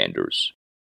the Commanders.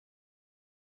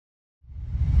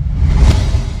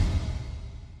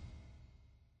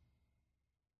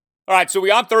 All right, so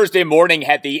we on Thursday morning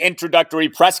had the introductory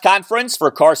press conference for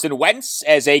Carson Wentz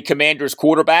as a Commanders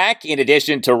quarterback, in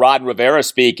addition to Ron Rivera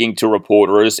speaking to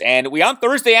reporters. And we on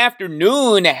Thursday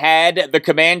afternoon had the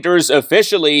Commanders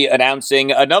officially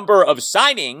announcing a number of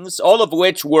signings, all of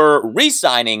which were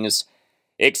re-signings,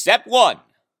 except one.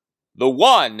 The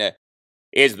one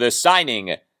is the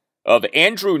signing of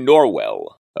Andrew Norwell.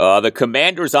 The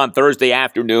Commanders on Thursday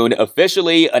afternoon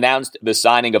officially announced the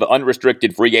signing of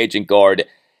unrestricted free agent guard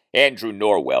Andrew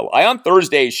Norwell. I, on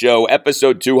Thursday's show,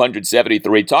 episode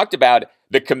 273, talked about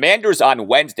the Commanders on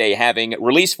Wednesday having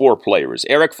released 4 players: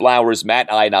 Eric Flowers, Matt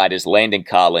Ioannidis, Landon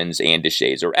Collins, and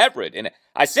DeShazer Everett. And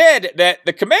I said that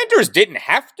the Commanders didn't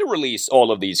have to release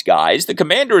all of these guys. The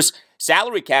Commanders'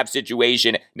 salary cap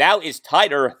situation now is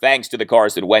tighter thanks to the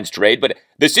Carson Wentz trade, but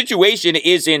the situation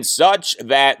isn't such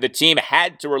that the team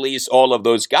had to release all of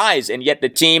those guys, and yet the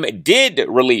team did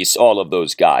release all of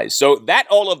those guys. So that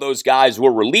all of those guys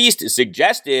were released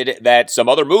suggested that some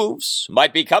other moves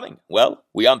might be coming. Well,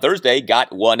 we on Thursday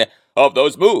got one of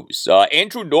those moves.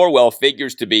 Andrew Norwell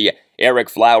figures to be Eric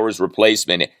Flowers'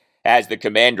 replacement as the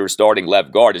Commanders' starting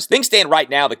left guard. As things stand right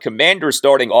now, the Commanders'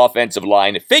 starting offensive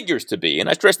line figures to be, and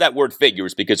I stress that word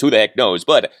figures because who the heck knows,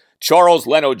 but Charles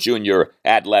Leno Jr.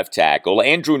 at left tackle,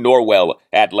 Andrew Norwell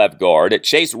at left guard,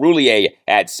 Chase Roulier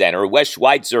at center, Wes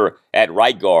Schweitzer at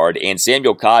right guard, and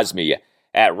Samuel Cosme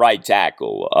at right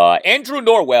tackle. Andrew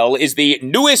Norwell is the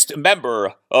newest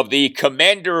member of the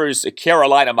Commanders'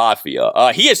 Carolina Mafia.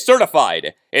 He is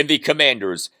certified in the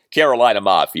Commanders' Carolina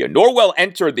Mafia. Norwell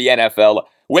entered the NFL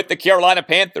with the Carolina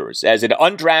Panthers as an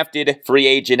undrafted free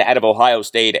agent out of Ohio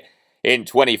State in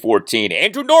 2014.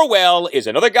 Andrew Norwell is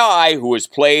another guy who has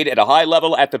played at a high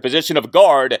level at the position of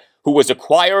guard, who was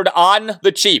acquired on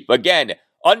the cheap. Again,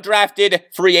 undrafted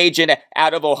free agent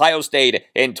out of Ohio State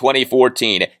in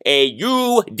 2014. A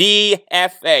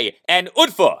UDFA. And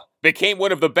UDFA became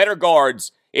one of the better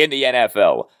guards in the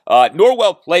NFL.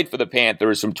 Norwell played for the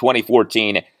Panthers from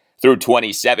 2014 through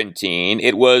 2017.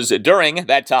 It was during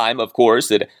that time, of course,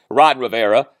 that Ron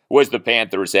Rivera was the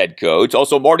Panthers head coach.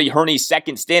 Also, Marty Herney's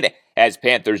second stint as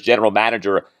Panthers general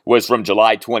manager was from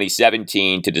July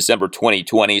 2017 to December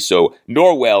 2020, so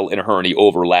Norwell and Herney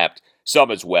overlapped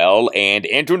some as well. And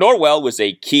Andrew Norwell was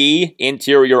a key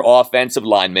interior offensive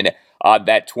lineman on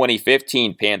that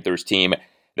 2015 Panthers team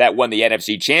that won the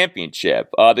NFC Championship.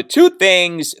 The two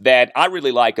things that I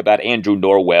really like about Andrew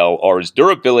Norwell are his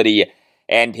durability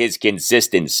and his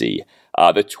consistency.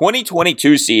 The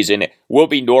 2022 season will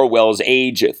be Norwell's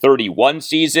age 31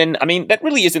 season. I mean, that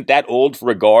really isn't that old for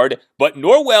a guard, but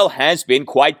Norwell has been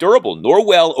quite durable.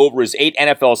 Norwell, over his 8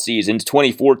 NFL seasons,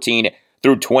 2014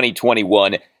 through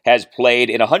 2021, has played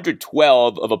in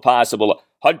 112 of a possible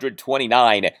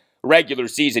 129 regular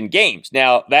season games.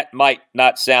 Now, that might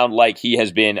not sound like he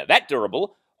has been that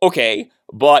durable. Okay,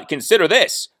 but consider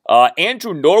this.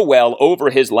 Andrew Norwell, over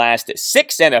his last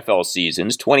 6 NFL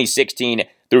seasons, 2016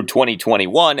 through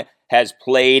 2021, has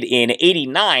played in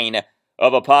 89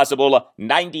 of a possible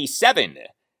 97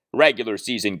 regular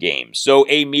season games. So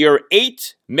a mere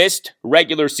 8 missed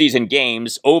regular season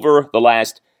games over the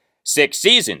last 6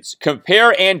 seasons.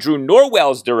 Compare Andrew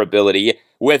Norwell's durability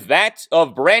with that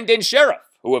of Brandon Sheriff,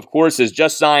 who of course has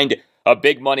just signed a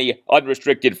big money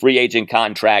unrestricted free agent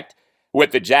contract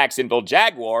with the Jacksonville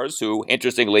Jaguars, who,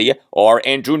 interestingly, are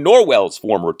Andrew Norwell's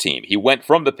former team. He went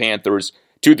from the Panthers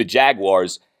to the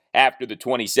Jaguars after the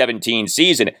 2017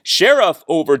 season. Sheriff,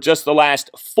 over just the last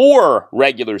 4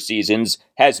 regular seasons,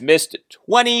 has missed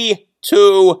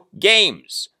 22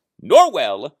 games.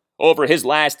 Norwell, over his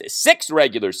last 6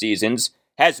 regular seasons,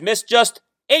 has missed just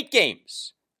 8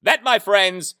 games. That, my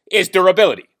friends, is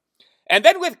durability. And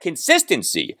then with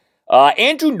consistency,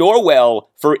 Andrew Norwell,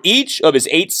 for each of his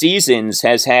 8 seasons,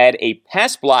 has had a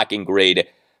pass blocking grade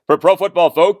for Pro Football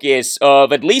Focus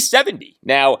of at least 70.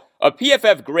 Now, a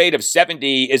PFF grade of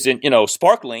 70 isn't,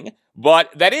 sparkling,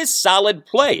 but that is solid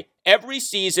play. Every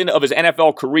season of his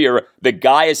NFL career, the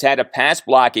guy has had a pass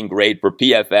blocking grade for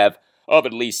PFF of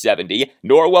at least 70.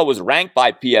 Norwell was ranked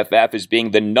by PFF as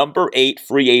being the number 8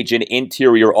 free agent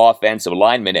interior offensive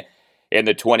lineman in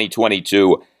the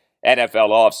 2022 NFL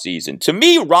offseason. To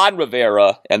me, Ron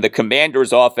Rivera and the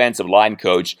Commanders' offensive line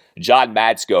coach, John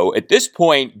Matsko, at this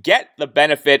point, get the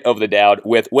benefit of the doubt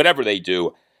with whatever they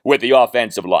do with the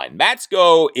offensive line.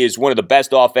 Matsko is one of the best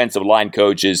offensive line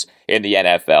coaches in the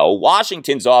NFL.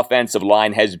 Washington's offensive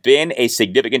line has been a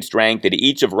significant strength in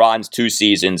each of Ron's 2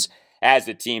 seasons as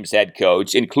the team's head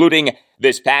coach, including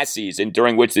this past season,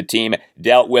 during which the team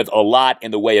dealt with a lot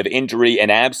in the way of injury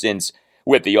and absence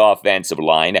with the offensive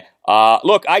line.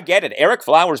 Look, I get it. Eric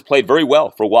Flowers played very well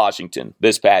for Washington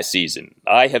this past season.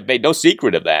 I have made no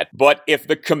secret of that. But if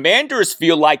the Commanders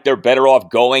feel like they're better off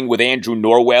going with Andrew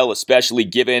Norwell, especially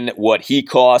given what he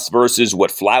costs versus what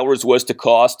Flowers was to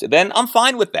cost, then I'm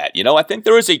fine with that. I think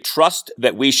there is a trust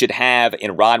that we should have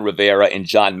in Ron Rivera and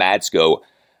John Matsko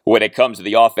when it comes to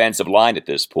the offensive line at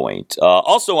this point.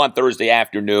 Also on Thursday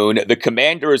afternoon, the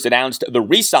Commanders announced the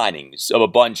re-signings of a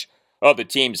bunch of the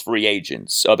team's free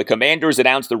agents. The Commanders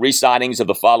announced the re-signings of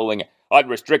the following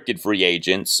unrestricted free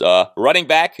agents. Running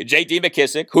back J.D.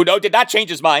 McKissick, who did not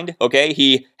change his mind. Okay,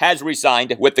 he has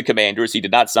re-signed with the Commanders. He did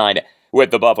not sign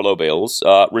with the Buffalo Bills.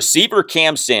 Receiver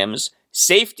Cam Sims,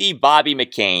 safety Bobby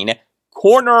McCain,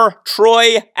 corner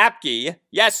Troy Apke,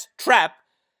 yes, Trap,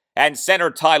 and center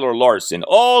Tyler Larson.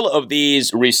 All of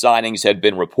these re-signings had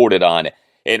been reported on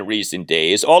in recent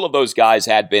days. All of those guys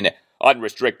had been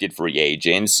unrestricted free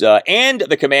agents. And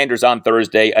the Commanders on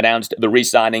Thursday announced the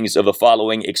re-signings of the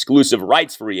following exclusive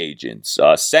rights free agents.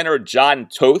 Center John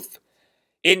Toth,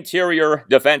 interior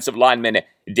defensive lineman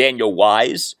Daniel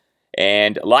Wise,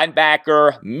 and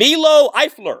linebacker Milo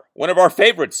Eifler, one of our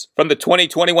favorites from the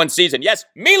 2021 season. Yes,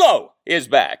 Milo is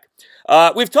back.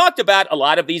 We've talked about a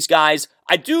lot of these guys.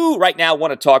 I do right now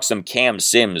want to talk some Cam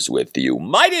Sims with you.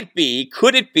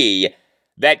 Could it be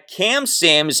that Cam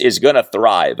Sims is going to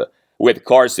thrive with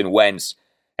Carson Wentz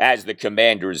as the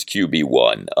Commanders'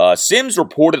 QB1? Sims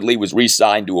reportedly was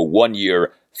re-signed to a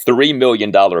one-year, $3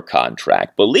 million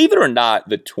contract. Believe it or not,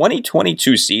 the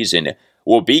 2022 season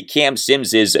will be Cam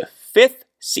Sims' fifth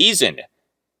season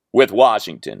with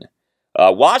Washington.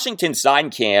 Washington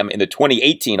signed Cam in the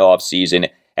 2018 offseason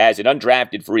as an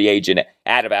undrafted free agent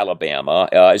out of Alabama.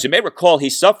 As you may recall, he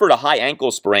suffered a high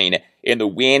ankle sprain in the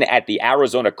win at the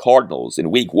Arizona Cardinals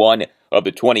in Week 1 of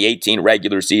the 2018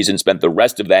 regular season, spent the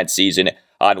rest of that season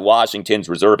on Washington's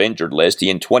reserve injured list. He,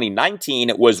 in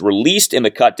 2019, was released in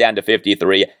the cut down to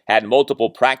 53, had multiple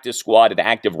practice squad and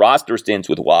active roster stints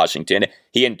with Washington.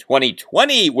 He, in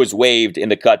 2020, was waived in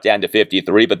the cut down to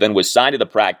 53, but then was signed to the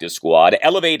practice squad,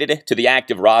 elevated to the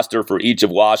active roster for each of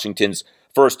Washington's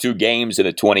first two games in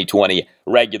the 2020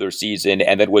 regular season,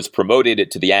 and then was promoted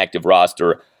to the active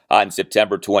roster on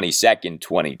September 22nd,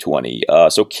 2020.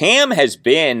 So Cam has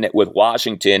been with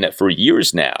Washington for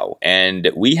years now,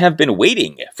 and we have been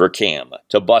waiting for Cam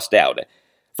to bust out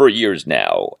for years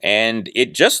now, and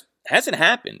it just hasn't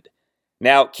happened.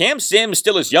 Now, Cam Sims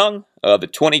still is young. The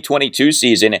 2022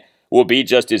 season will be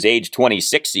just his age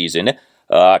 26 season.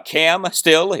 Cam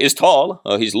still is tall.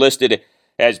 He's listed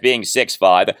as being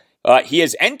 6'5". He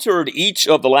has entered each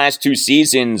of the last two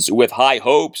seasons with high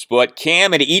hopes, but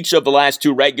Cam in each of the last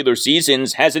two regular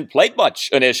seasons hasn't played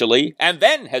much initially, and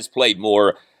then has played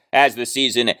more as the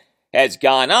season has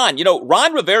gone on. You know,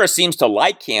 Ron Rivera seems to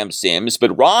like Cam Sims,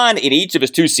 but Ron, in each of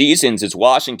his two seasons as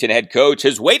Washington head coach,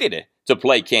 has waited to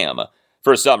play Cam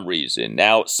for some reason.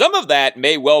 Now, some of that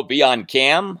may well be on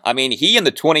Cam. I mean, he in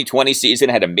the 2020 season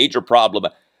had a major problem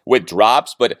with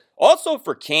drops, but also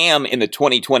for Cam in the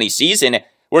 2020 season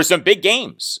were some big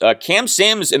games. Cam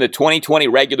Sims in the 2020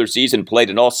 regular season played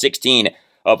in all 16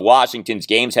 of Washington's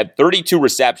games, had 32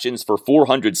 receptions for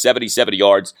 477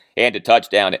 yards and a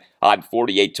touchdown on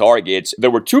 48 targets. There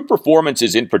were two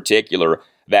performances in particular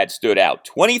that stood out.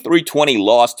 23-20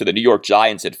 loss to the New York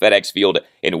Giants at FedEx Field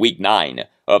in Week 9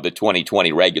 of the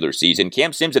 2020 regular season.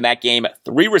 Cam Sims in that game,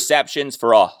 3 receptions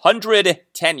for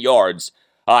 110 yards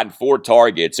on 4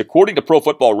 targets. According to Pro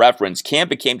Football Reference, Cam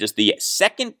became just the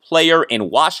second player in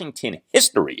Washington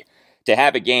history to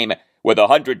have a game with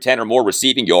 110 or more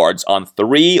receiving yards on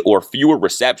 3 or fewer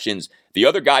receptions. The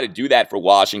other guy to do that for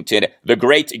Washington, the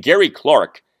great Gary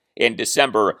Clark, in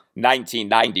December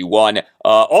 1991.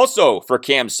 Also for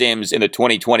Cam Sims in the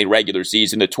 2020 regular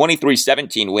season, the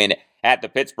 23-17 win at the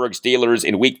Pittsburgh Steelers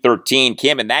in Week 13.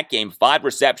 Cam in that game, 5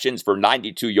 receptions for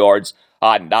 92 yards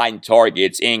on 9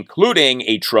 targets, including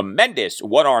a tremendous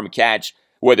one-arm catch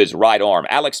with his right arm.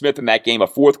 Alex Smith in that game, a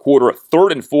fourth quarter,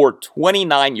 3rd and 4,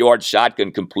 29-yard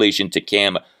shotgun completion to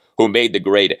Cam, who made the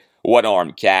great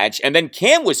one-arm catch. And then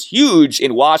Cam was huge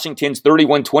in Washington's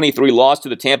 31-23 loss to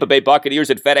the Tampa Bay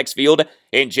Buccaneers at FedEx Field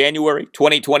in January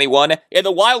 2021 in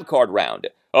the wild card round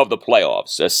of the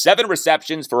playoffs. 7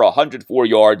 receptions for 104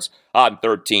 yards on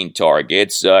 13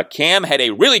 targets. Cam had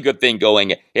a really good thing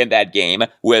going in that game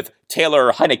with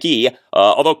Taylor Heinicke,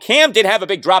 although Cam did have a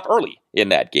big drop early in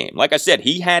that game. Like I said,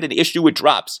 he had an issue with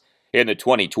drops in the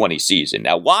 2020 season.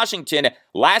 Now, Washington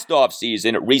last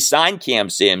offseason re-signed Cam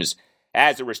Sims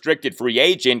as a restricted free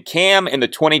agent. Cam in the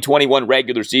 2021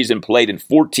 regular season played in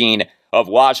 14 of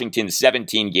Washington's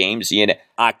 17 games. He, in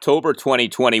October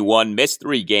 2021, missed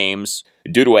 3 games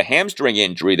due to a hamstring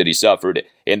injury that he suffered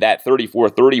in that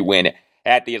 34-30 win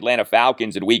at the Atlanta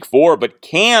Falcons in Week 4. But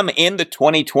Cam in the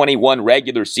 2021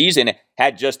 regular season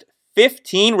had just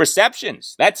 15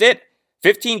 receptions. That's it.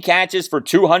 15 catches for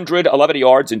 211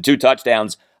 yards and 2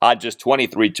 touchdowns on just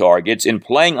 23 targets, and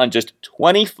playing on just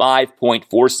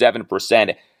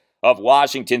 25.47% of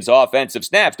Washington's offensive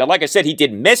snaps. Now, like I said, he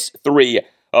did miss 3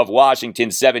 of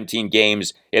Washington's 17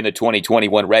 games in the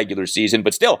 2021 regular season,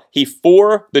 but still, he,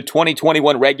 for the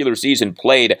 2021 regular season,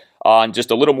 played on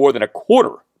just a little more than a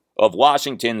quarter of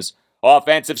Washington's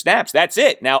offensive snaps. That's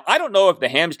it. Now, I don't know if the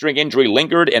hamstring injury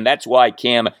lingered, and that's why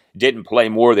Cam didn't play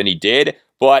more than he did,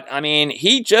 but, I mean,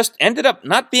 he just ended up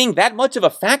not being that much of a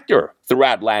factor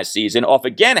throughout last season, off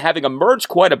again having emerged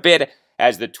quite a bit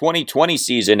as the 2020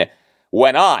 season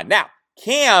went on. Now,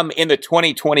 Cam in the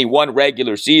 2021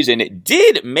 regular season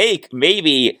did make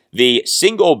maybe the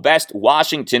single best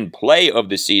Washington play of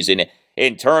the season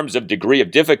in terms of degree of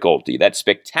difficulty. That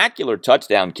spectacular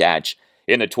touchdown catch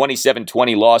in the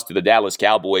 27-20 loss to the Dallas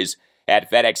Cowboys at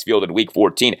FedEx Field in Week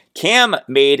 14. Cam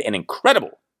made an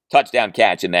incredible touchdown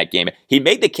catch in that game. He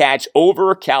made the catch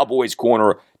over Cowboys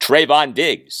corner Trayvon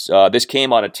Diggs. This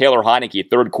came on a Taylor Heinicke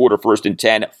 3rd quarter 1st and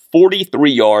 10,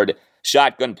 43-yard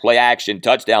shotgun play action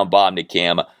touchdown bomb to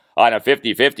Cam on a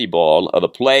 50-50 ball. The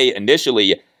play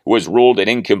initially was ruled an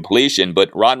incompletion,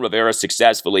 but Ron Rivera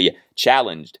successfully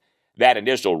challenged that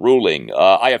initial ruling.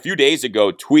 I, a few days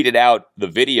ago, tweeted out the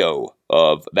video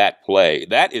of that play.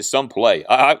 That is some play.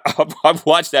 I've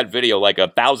watched that video like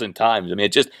 1,000 times. I mean,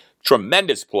 it's just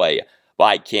tremendous play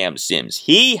by Cam Sims.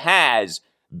 He has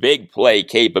big play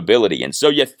capability. And so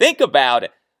you think about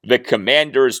the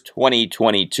Commanders'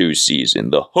 2022 season.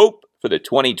 The hope for the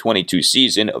 2022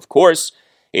 season, of course,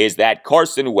 is that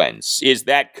Carson Wentz, is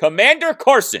that Commander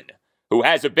Carson, who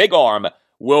has a big arm,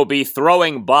 will be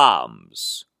throwing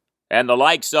bombs. And the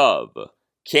likes of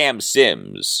Cam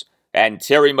Sims and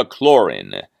Terry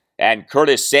McLaurin and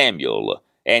Curtis Samuel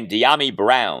and De'Ami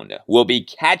Brown will be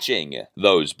catching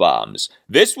those bombs.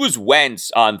 This was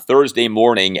Wentz on Thursday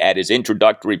morning at his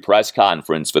introductory press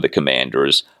conference for the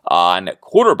Commanders on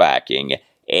quarterbacking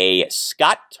a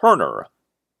Scott Turner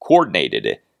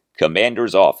coordinated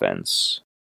Commanders offense.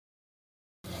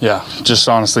 Yeah, just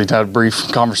honestly had a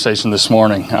brief conversation this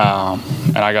morning,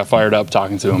 and I got fired up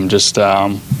talking to him. Just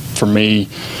for me,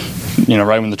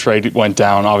 right when the trade went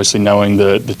down, obviously knowing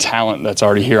the talent that's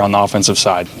already here on the offensive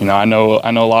side. I know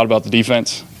a lot about the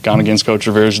defense. Gone against Coach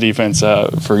Rivera's defense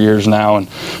for years now, and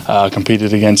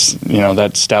competed against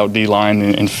that stout D line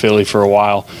in Philly for a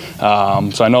while.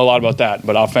 So I know a lot about that.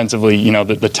 But offensively,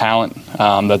 the talent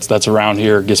that's around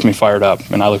here gets me fired up,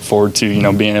 and I look forward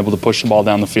to being able to push the ball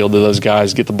down the field to those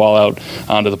guys, get the ball out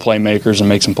onto the playmakers, and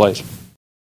make some plays.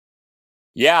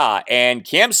 Yeah, and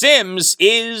Cam Sims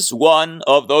is one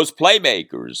of those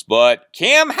playmakers, but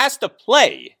Cam has to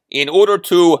play in order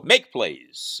to make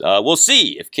plays. We'll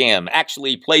see if Cam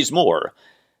actually plays more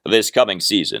this coming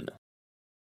season.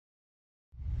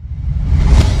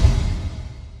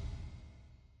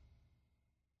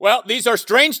 Well, these are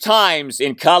strange times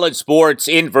in college sports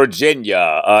in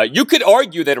Virginia. You could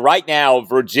argue that right now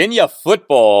Virginia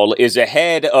football is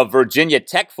ahead of Virginia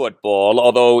Tech football,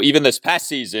 although even this past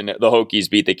season the Hokies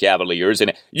beat the Cavaliers.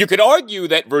 And you could argue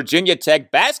that Virginia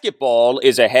Tech basketball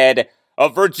is ahead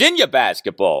of Virginia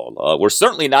basketball. We're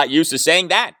certainly not used to saying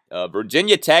that.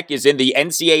 Virginia Tech is in the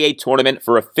NCAA tournament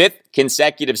for a fifth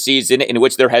consecutive season in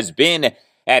which there has been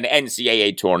an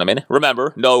NCAA tournament.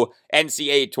 Remember, no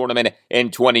NCAA tournament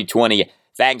in 2020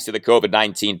 thanks to the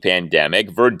COVID-19 pandemic.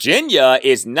 Virginia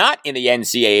is not in the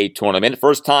NCAA tournament.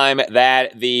 First time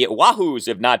that the Wahoos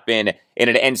have not been in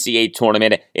an NCAA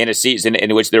tournament in a season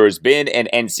in which there has been an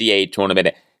NCAA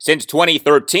tournament since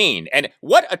 2013. And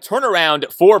what a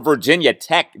turnaround for Virginia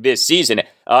Tech this season.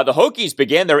 The Hokies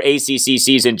began their ACC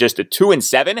season just at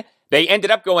 2-7. They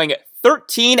ended up going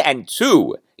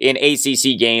 13-2 in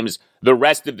ACC games the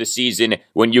rest of the season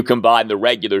when you combine the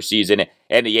regular season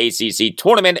and the ACC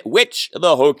tournament, which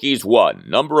the Hokies won.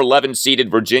 Number 11 seeded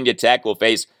Virginia Tech will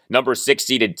face number 6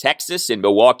 seeded Texas in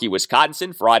Milwaukee,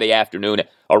 Wisconsin, Friday afternoon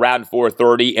around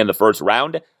 4:30 in the first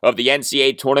round of the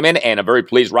NCAA tournament. And I'm very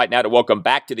pleased right now to welcome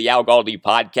back to the Al Galdi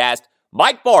podcast,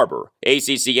 Mike Barber,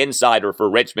 ACC insider for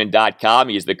Richmond.com.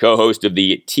 He is the co-host of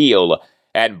the Teal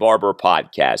and Barber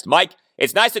podcast. Mike,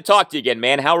 it's nice to talk to you again,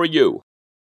 man. How are you?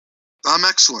 I'm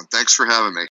excellent. Thanks for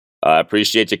having me. I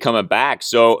appreciate you coming back.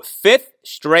 So, fifth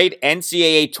straight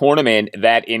NCAA tournament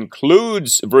that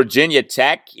includes Virginia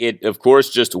Tech. It, of course,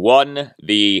 just won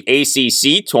the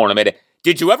ACC tournament.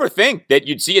 Did you ever think that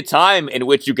you'd see a time in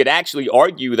which you could actually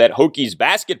argue that Hokies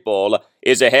basketball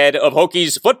is ahead of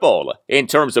Hokies football in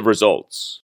terms of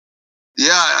results?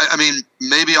 Yeah, I mean,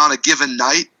 maybe on a given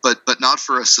night, but not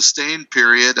for a sustained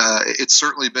period. It's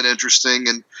certainly been interesting,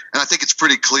 and I think it's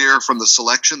pretty clear from the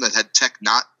selection that had Tech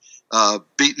not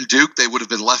beaten Duke, they would have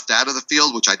been left out of the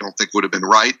field, which I don't think would have been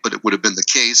right, but it would have been the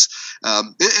case.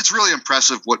 It's really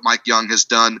impressive what Mike Young has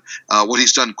done, what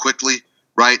he's done quickly.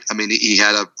 Right. I mean, he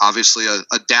had obviously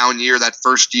a down year that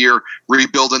first year,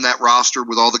 rebuilding that roster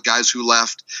with all the guys who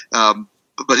left.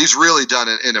 But he's really done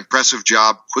an impressive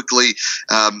job quickly.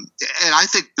 And I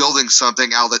think building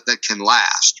something out that can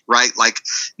last, right? Like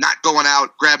not going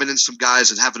out, grabbing in some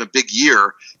guys and having a big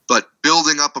year, but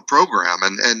building up a program.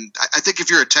 And I think if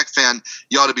you're a Tech fan,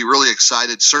 you ought to be really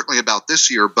excited, certainly about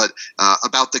this year, but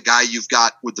about the guy you've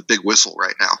got with the big whistle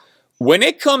right now. When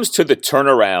it comes to the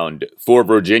turnaround for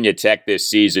Virginia Tech this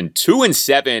season,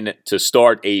 2-7 to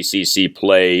start ACC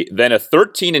play, then a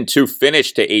 13-2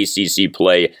 finish to ACC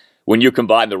play when you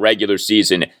combine the regular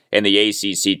season and the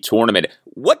ACC tournament.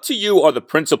 What to you are the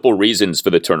principal reasons for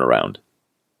the turnaround?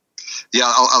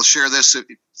 Yeah, I'll share this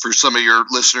for some of your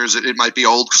listeners. It might be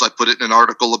old because I put it in an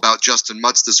article about Justin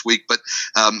Mutz this week, but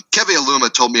Keve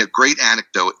Aluma told me a great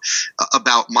anecdote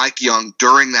about Mike Young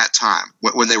during that time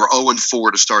when they were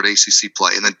 0-4 to start ACC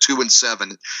play and then 2-7.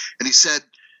 And he said,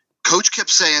 Coach kept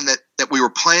saying that we were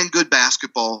playing good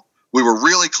basketball, we were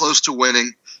really close to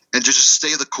winning, and to just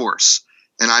stay the course.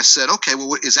 And I said, okay,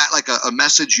 well, is that like a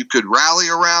message you could rally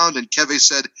around? And Keve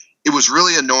said, it was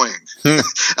really annoying.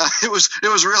 It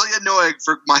was really annoying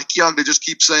for Mike Young to just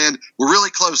keep saying, we're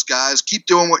really close, guys. Keep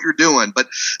doing what you're doing. But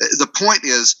the point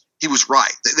is, he was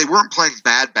right. They weren't playing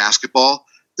bad basketball.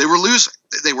 They were losing.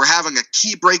 They were having a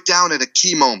key breakdown at a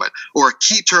key moment or a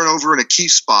key turnover in a key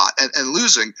spot and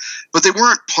losing. But they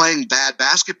weren't playing bad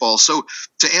basketball. So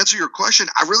to answer your question,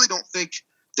 I really don't think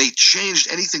they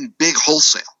changed anything big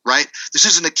wholesale, right? This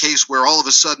isn't a case where all of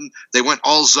a sudden they went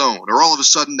all zone or all of a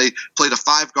sudden they played a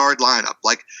 5-guard lineup.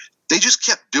 Like, they just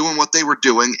kept doing what they were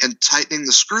doing and tightening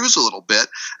the screws a little bit,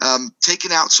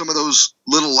 taking out some of those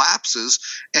little lapses.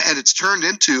 And it's turned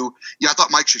into, I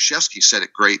thought Mike Krzyzewski said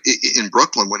it great in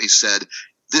Brooklyn when he said,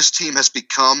 this team has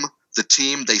become the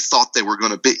team they thought they were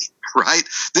going to be, right?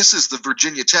 This is the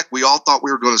Virginia Tech we all thought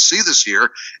we were going to see this year,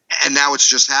 and now it's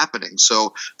just happening.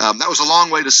 So that was a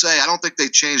long way to say I don't think they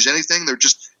changed anything. They're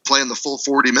just playing the full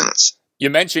 40 minutes. You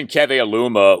mentioned Keve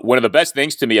Aluma. One of the best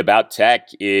things to me about Tech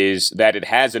is that it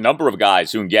has a number of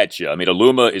guys who can get you. I mean,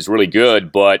 Aluma is really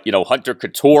good, but, Hunter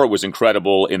Couture was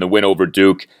incredible in the win over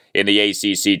Duke in the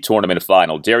ACC tournament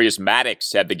final. Darius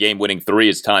Maddox had the game-winning three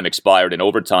as time expired in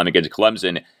overtime against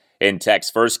Clemson in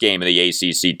Tech's first game in the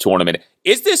ACC tournament.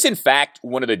 Is this, in fact,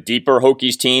 one of the deeper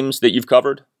Hokies teams that you've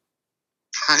covered?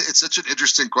 It's such an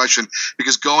interesting question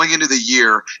because going into the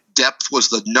year, depth was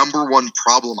the number one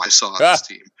problem I saw on this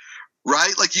team.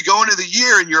 Right? Like, you go into the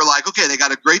year and you're like, okay, they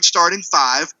got a great starting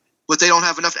 5, but they don't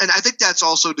have enough. And I think that's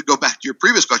also, to go back to your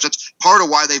previous question, that's part of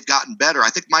why they've gotten better.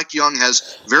 I think Mike Young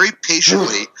has very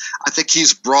patiently, I think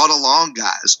he's brought along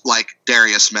guys like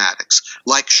Darius Maddox,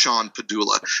 like Sean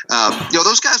Padula.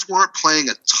 Those guys weren't playing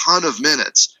a ton of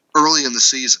minutes early in the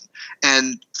season.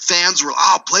 And fans were,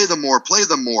 play them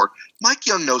more. Mike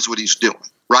Young knows what he's doing,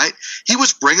 right? He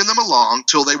was bringing them along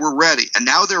till they were ready. And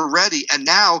now they're ready. And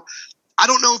now, I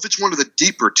don't know if it's one of the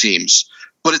deeper teams,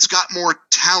 but it's got more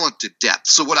talented depth.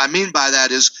 So what I mean by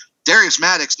that is Darius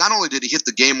Maddox, not only did he hit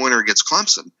the game winner against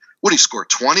Clemson, he scored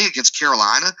 20 against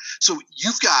Carolina? So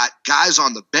you've got guys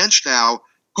on the bench now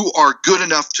who are good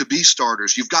enough to be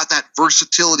starters. You've got that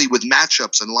versatility with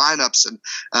matchups and lineups. And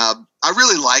I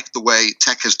really like the way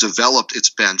Tech has developed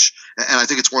its bench, and I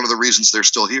think it's one of the reasons they're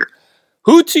still here.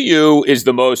 Who to you is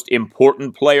the most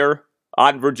important player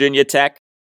on Virginia Tech?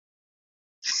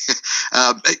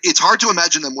 It's hard to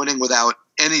imagine them winning without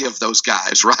any of those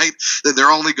guys, right? They're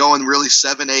only going really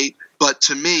 7-8. But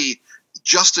to me,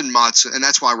 Justin Mutz, and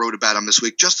that's why I wrote about him this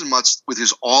week, Justin Mutz with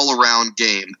his all-around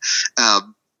game,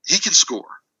 he can score,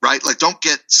 right? Like, don't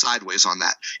get sideways on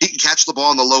that. He can catch the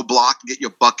ball in the low block and get you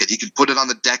a bucket. He can put it on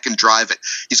the deck and drive it.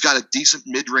 He's got a decent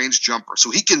mid-range jumper,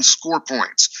 so he can score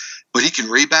points. But he can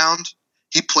rebound.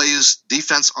 He plays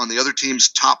defense on the other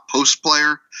team's top post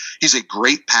player. He's a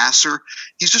great passer.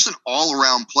 He's just an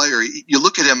all-around player. You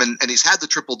look at him, and he's had the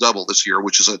triple-double this year,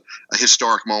 which is a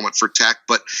historic moment for Tech,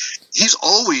 but he's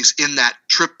always in that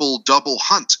triple-double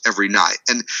hunt every night.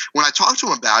 And when I talked to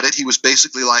him about it, he was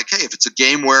basically like, hey, if it's a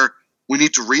game where we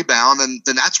need to rebound,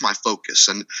 then that's my focus.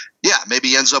 And yeah, maybe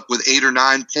he ends up with 8 or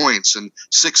 9 points and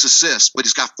 6 assists, but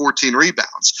he's got 14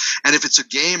 rebounds. And if it's a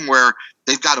game where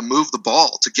they've got to move the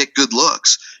ball to get good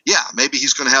looks, yeah, maybe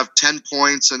he's going to have 10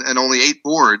 points and only 8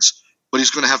 boards, but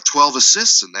he's going to have 12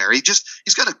 assists in there.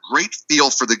 He's got a great feel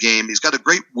for the game. He's got a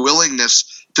great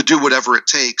willingness to do whatever it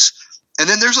takes. And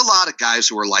then there's a lot of guys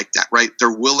who are like that, right?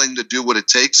 They're willing to do what it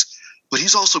takes, but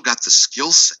he's also got the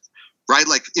skill set, right?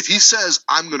 Like, if he says,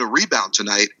 I'm going to rebound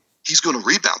tonight, he's going to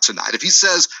rebound tonight. If he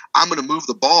says, I'm going to move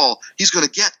the ball, he's going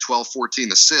to get 12,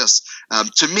 14 assists.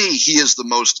 To me, he is the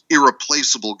most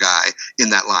irreplaceable guy in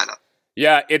that lineup.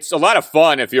 Yeah, it's a lot of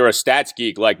fun if you're a stats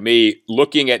geek like me,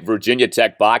 looking at Virginia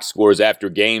Tech box scores after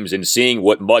games and seeing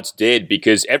what Mutz did,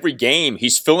 because every game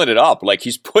he's filling it up. Like,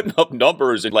 he's putting up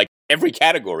numbers in like every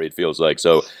category, it feels like.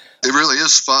 So it really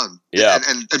is fun. Yeah.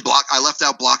 And block, I left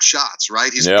out block shots,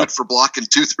 right? He's good for blocking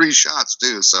 2-3 shots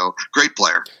too. So great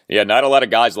player. Yeah, not a lot of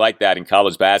guys like that in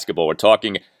college basketball. We're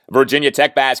talking Virginia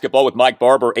Tech basketball with Mike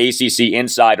Barber, ACC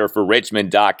insider for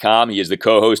Richmond.com. He is the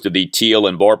co-host of the Teal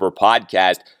and Barber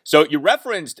podcast. So you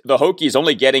referenced the Hokies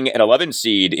only getting an 11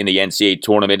 seed in the NCAA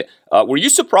tournament. Were you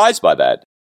surprised by that?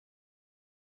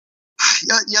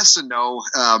 Yeah, yes and no.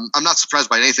 I'm not surprised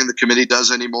by anything the committee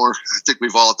does anymore. I think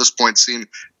we've all at this point seen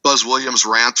Buzz Williams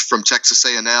rant from Texas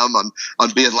A&M on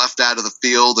being left out of the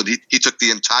field, and he took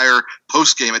the entire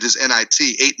postgame at his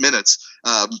NIT, 8 minutes,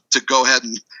 to go ahead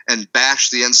and bash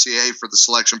the NCAA for the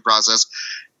selection process.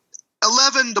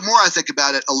 11, the more I think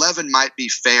about it, 11 might be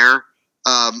fair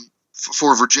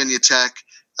for Virginia Tech.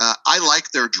 I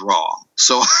like their draw,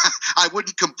 so I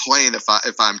wouldn't complain if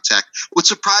I'm Tech. What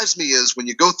surprised me is when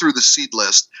you go through the seed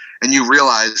list and you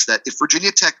realize that if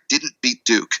Virginia Tech didn't beat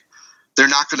Duke, they're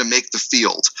not going to make the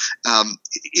field.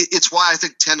 It's why I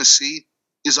think Tennessee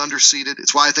is underseeded.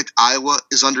 It's why I think Iowa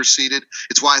is underseeded.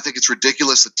 It's why I think it's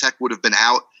ridiculous that Tech would have been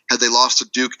out had they lost to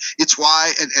Duke. It's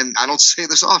why, and I don't say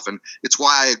this often, it's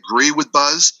why I agree with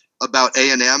Buzz about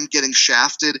A&M getting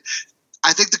shafted.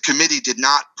 I think the committee did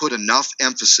not put enough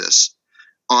emphasis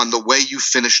on the way you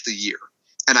finished the year.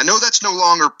 And I know that's no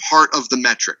longer part of the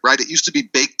metric, right? It used to be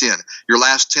baked in, your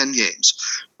last 10 games.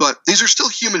 But these are still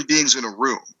human beings in a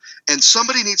room. And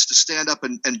somebody needs to stand up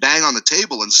and bang on the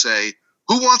table and say,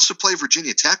 who wants to play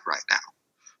Virginia Tech right now?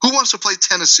 Who wants to play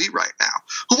Tennessee right now?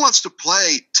 Who wants to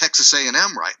play Texas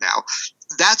A&M right now?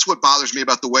 That's what bothers me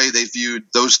about the way they viewed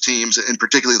those teams, and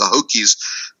particularly the Hokies.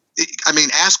 I mean,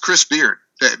 ask Chris Beard,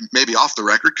 maybe off the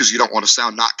record because you don't want to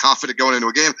sound not confident going into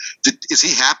a game. Is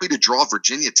he happy to draw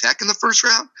Virginia Tech in the first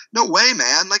round? No way,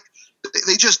 man. Like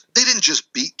they didn't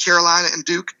just beat Carolina and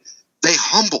Duke. They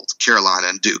humbled Carolina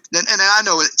and Duke. And I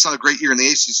know it's not a great year in the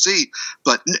ACC,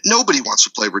 but nobody wants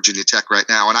to play Virginia Tech right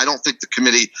now. And I don't think the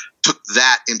committee took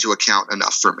that into account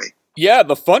enough for me. Yeah,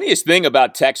 the funniest thing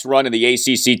about Tech's run in the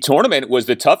ACC tournament was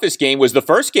the toughest game was the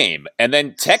first game. And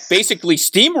then Tech basically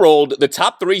steamrolled the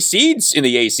top 3 seeds in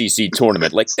the ACC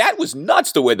tournament. Like, that was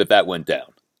nuts the way that went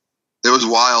down. It was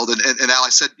wild. And Al, I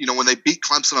said, when they beat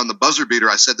Clemson on the buzzer beater,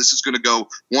 I said this is going to go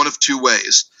one of 2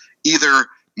 ways. Either,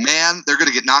 man, they're going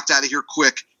to get knocked out of here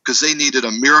quick because they needed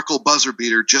a miracle buzzer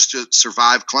beater just to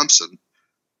survive Clemson.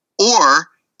 Or,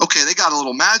 okay, they got a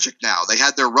little magic now. They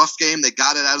had their rough game. They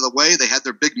got it out of the way. They had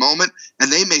their big moment,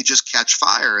 and they may just catch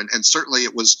fire. And certainly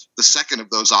it was the second of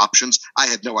those options. I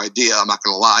had no idea. I'm not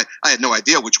going to lie. I had no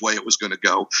idea which way it was going to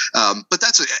go. But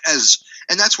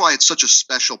that's why it's such a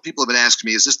special. People have been asking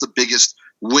me, is this the biggest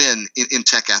win in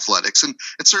Tech athletics? And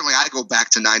certainly I go back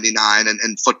to 99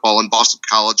 and football in Boston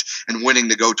College and winning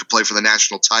to go to play for the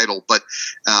national title. But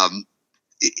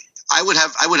I would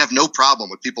have no problem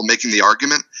with people making the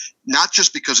argument, not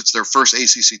just because it's their first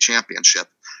ACC championship,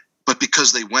 but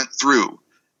because they went through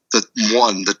the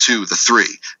 1, the 2, the 3,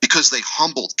 because they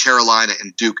humbled Carolina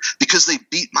and Duke, because they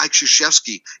beat Mike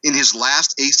Krzyzewski in his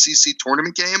last ACC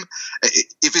tournament game.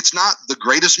 If it's not the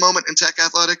greatest moment in Tech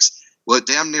athletics, well, it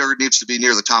damn near needs to be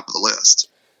near the top of the list.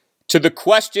 To the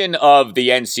question of the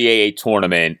NCAA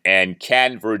tournament and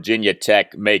can Virginia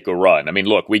Tech make a run? I mean,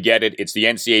 look, we get it. It's the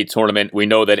NCAA tournament. We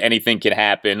know that anything can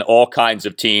happen. All kinds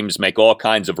of teams make all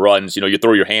kinds of runs. You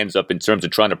throw your hands up in terms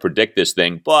of trying to predict this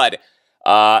thing. But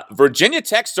Virginia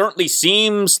Tech certainly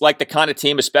seems like the kind of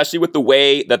team, especially with the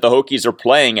way that the Hokies are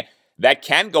playing, that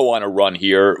can go on a run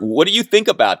here. What do you think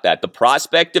about that? The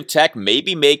prospect of Tech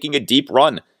maybe making a deep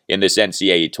run in this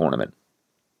NCAA tournament?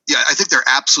 Yeah, I think they're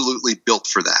absolutely built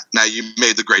for that. Now, you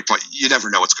made the great point. You never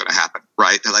know what's going to happen,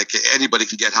 right? Like, anybody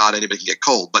can get hot, anybody can get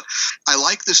cold. But I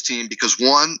like this team because,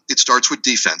 one, it starts with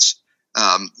defense.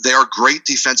 They are great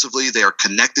defensively. They are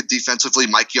connected defensively.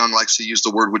 Mike Young likes to use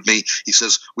the word with me. He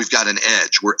says, we've got an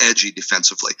edge. We're edgy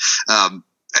defensively.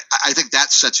 I think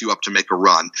that sets you up to make a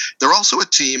run. They're also a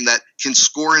team that can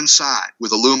score inside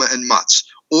with Aluma and Mutz,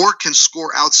 or can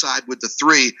score outside with the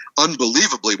 3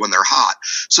 unbelievably when they're hot.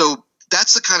 So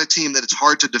that's the kind of team that it's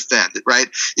hard to defend, right?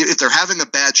 If they're having a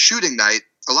bad shooting night,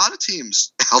 a lot of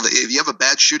teams, if you have a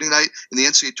bad shooting night in the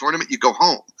NCAA tournament, you go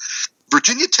home.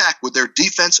 Virginia Tech, with their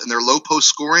defense and their low post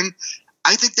scoring,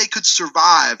 I think they could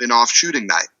survive an off shooting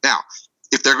night. Now,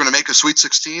 if they're going to make a Sweet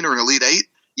 16 or an Elite 8,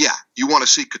 yeah, you want to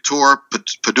see Couture,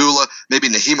 Padula, maybe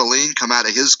Naheem Aline come out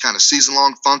of his kind of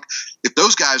season-long funk. If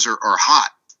those guys are hot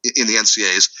in the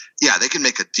NCAAs, yeah, they can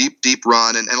make a deep, deep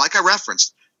run. And like I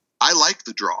referenced, I like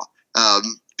the draw.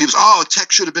 People say,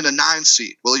 Tech should have been a 9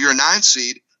 seed. Well, you're a 9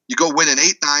 seed. You go win an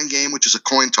 8-9 game, which is a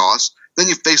coin toss. Then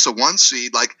you face a 1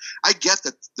 seed. Like, I get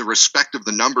that the respect of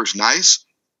the numbers nice.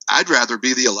 I'd rather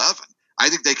be the 11. I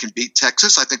think they can beat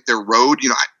Texas. I think their road,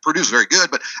 Purdue's very good,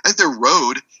 but I think their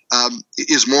road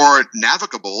is more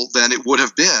navigable than it would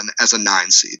have been as a 9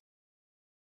 seed.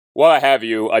 While I have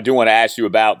you, I do want to ask you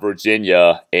about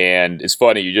Virginia, and it's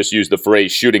funny, you just used the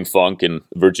phrase shooting funk, and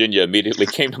Virginia immediately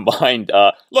came to mind.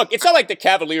 Look, it's not like the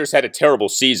Cavaliers had a terrible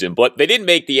season, but they didn't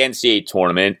make the NCAA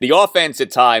tournament. The offense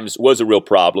at times was a real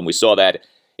problem. We saw that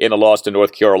in a loss to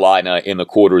North Carolina in the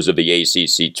quarters of the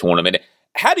ACC tournament.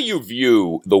 How do you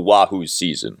view the Wahoo's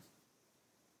season?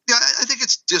 Yeah, I think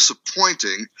it's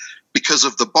disappointing because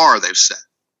of the bar they've set,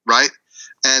 right?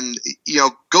 And,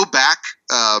 go back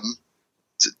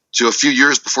to a few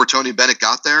years before Tony Bennett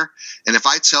got there. And if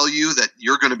I tell you that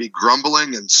you're going to be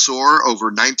grumbling and sore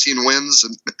over 19 wins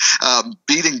and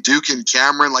beating Duke and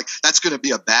Cameron, like that's going to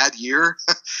be a bad year,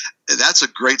 that's a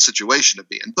great situation to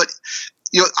be in. But,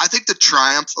 I think the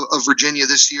triumph of Virginia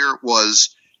this year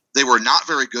was they were not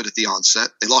very good at the onset.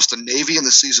 They lost to Navy in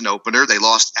the season opener. They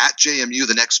lost at JMU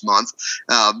the next month.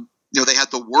 They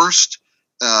had the worst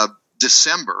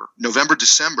November,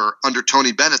 December under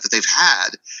Tony Bennett that they've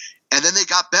had. And then they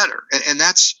got better. And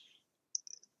that's,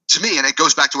 to me, and it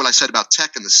goes back to what I said about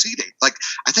Tech and the seeding. Like,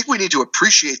 I think we need to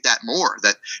appreciate that more,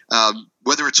 that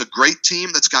whether it's a great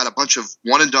team that's got a bunch of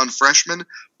one-and-done freshmen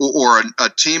or a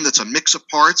team that's a mix of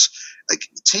parts, like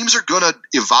teams are going to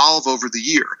evolve over the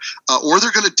year or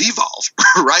they're going to devolve,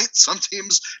 right? Some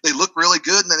teams, they look really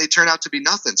good and then they turn out to be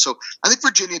nothing. So I think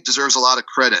Virginia deserves a lot of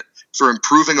credit for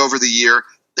improving over the year.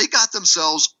 They got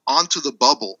themselves onto the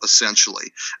bubble,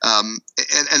 essentially. And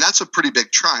that's a pretty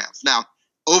big triumph. Now,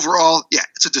 overall, yeah,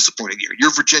 it's a disappointing year.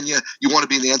 You're Virginia. You want to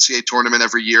be in the NCAA tournament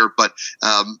every year. But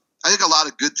I think a lot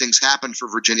of good things happen for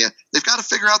Virginia. They've got to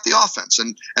figure out the offense.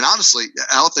 And honestly,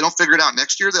 Al, if they don't figure it out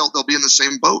next year, they'll be in the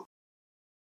same boat.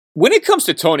 When it comes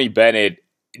to Tony Bennett,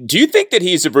 do you think that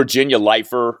he's a Virginia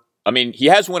lifer? I mean, he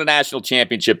has won a national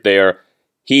championship there.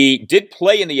 He did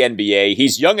play in the NBA.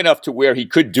 He's young enough to where he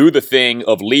could do the thing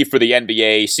of leave for the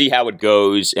NBA, see how it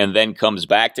goes, and then comes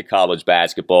back to college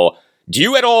basketball. Do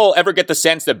you at all ever get the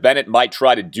sense that Bennett might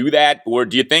try to do that, or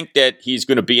do you think that he's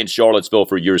going to be in Charlottesville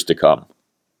for years to come?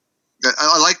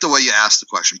 I like the way you asked the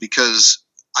question because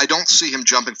I don't see him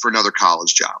jumping for another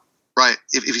college job, right?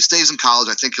 If he stays in college,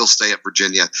 I think he'll stay at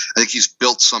Virginia. I think he's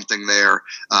built something there.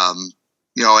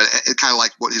 It kind of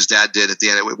like what his dad did at the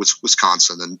end with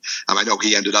Wisconsin. And I know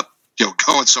he ended up,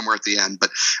 going somewhere at the end. But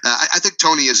I think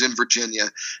Tony is in Virginia.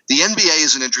 The NBA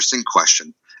is an interesting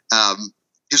question.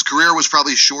 His career was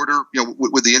probably shorter,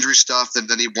 with the injury stuff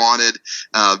than he wanted.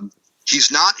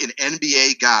 He's not an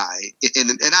NBA guy.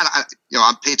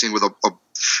 I'm painting with a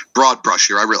broad brush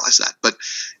here. I realize that. But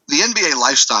the NBA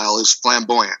lifestyle is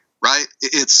flamboyant, right?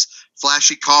 It's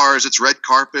flashy cars, it's red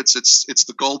carpets, it's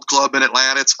the Gold Club in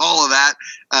Atlanta, it's all of that.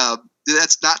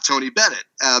 That's not Tony Bennett.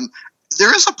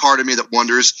 There is a part of me that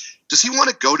wonders, does he want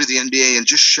to go to the NBA and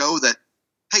just show that,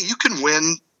 hey, you can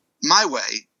win my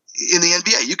way in the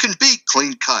NBA. You can be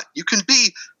clean cut. You can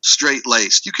be straight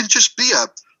laced. You can just be a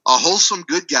wholesome,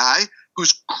 good guy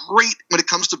who's great when it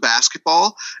comes to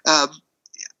basketball.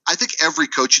 I think every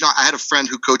coach, I had a friend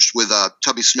who coached with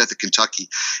Tubby Smith at Kentucky,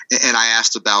 and I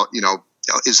asked about,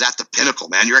 is that the pinnacle,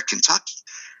 man? You're at Kentucky.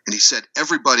 And he said,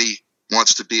 everybody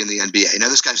wants to be in the NBA. Now,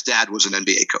 this guy's dad was an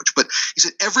NBA coach, but he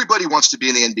said, everybody wants to be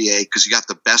in the NBA because you got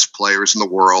the best players in the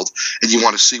world and you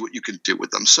want to see what you can do with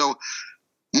them. So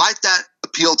might that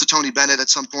appeal to Tony Bennett at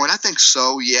some point? I think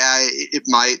so. Yeah, it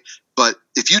might. But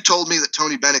if you told me that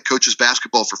Tony Bennett coaches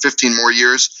basketball for 15 more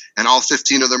years and all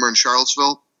 15 of them are in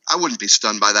Charlottesville, I wouldn't be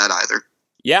stunned by that either.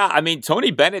 Yeah, I mean, Tony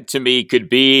Bennett to me could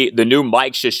be the new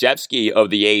Mike Krzyzewski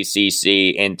of the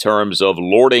ACC in terms of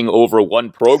lording over one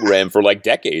program for like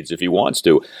decades if he wants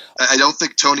to. I don't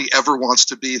think Tony ever wants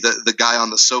to be the guy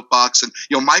on the soapbox. And,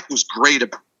 Mike was great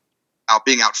about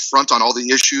being out front on all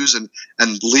the issues and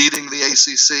leading the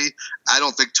ACC. I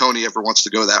don't think Tony ever wants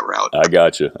to go that route. I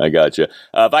got you.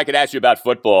 If I could ask you about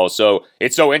football. So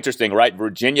it's so interesting, right?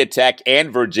 Virginia Tech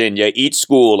and Virginia, each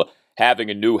school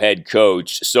having a new head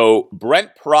coach. So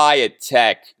Brent Pry at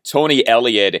Tech, Tony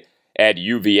Elliott at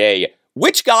UVA.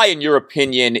 Which guy, in your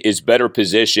opinion, is better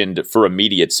positioned for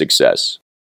immediate success?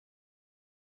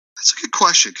 That's a good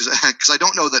question because I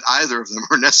don't know that either of them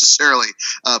are necessarily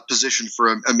positioned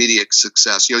for immediate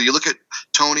success. You look at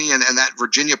Tony and that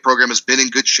Virginia program has been in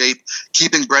good shape.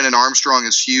 Keeping Brennan Armstrong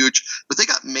is huge, but they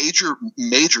got major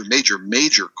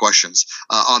questions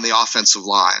on the offensive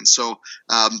line. So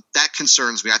that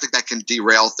concerns me. I think that can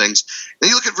derail things.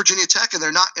 Then you look at Virginia Tech and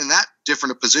they're not in that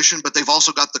different a position, but they've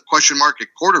also got the question mark at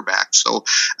quarterback. So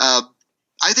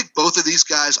I think both of these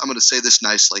guys, I'm going to say this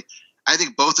nicely, I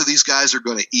think both of these guys are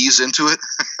going to ease into it.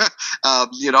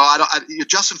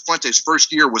 Justin Fuente's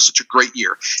first year was such a great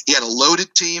year. He had a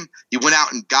loaded team. He went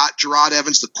out and got Gerard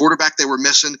Evans, the quarterback they were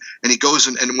missing, and he goes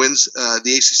and wins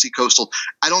the ACC Coastal.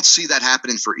 I don't see that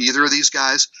happening for either of these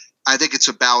guys. I think it's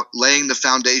about laying the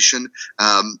foundation.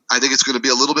 I think it's going to be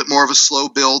a little bit more of a slow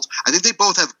build. I think they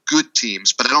both have good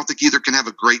teams, but I don't think either can have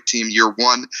a great team year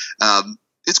one.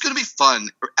 It's going to be fun,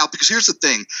 because here's the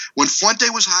thing. When Fuente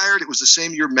was hired, it was the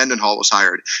same year Mendenhall was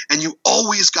hired. And you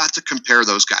always got to compare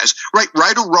those guys, right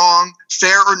or wrong,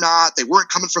 fair or not. They weren't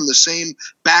coming from the same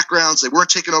backgrounds. They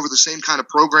weren't taking over the same kind of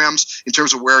programs in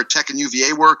terms of where Tech and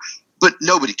UVA were. but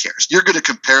nobody cares. You're going to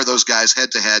compare those guys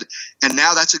head to head, and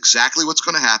now that's exactly what's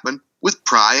going to happen with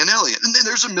Pry and Elliott. And then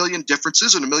there's a million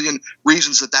differences and a million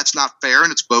reasons that that's not fair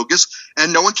and it's bogus,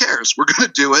 and no one cares. We're going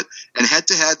to do it, and head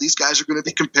to head, these guys are going to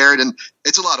be compared, and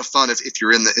it's a lot of fun if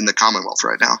you're in the Commonwealth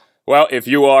right now. Well, if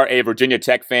you are a Virginia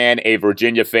Tech fan, a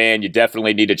Virginia fan, you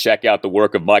definitely need to check out the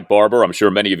work of Mike Barber. I'm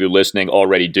sure many of you listening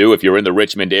already do. If you're in the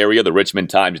Richmond area, the Richmond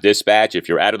Times-Dispatch. If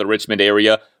you're out of the Richmond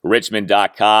area,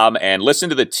 richmond.com. And listen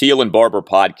to the Teal and Barber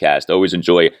podcast. Always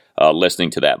enjoy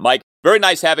listening to that. Mike, very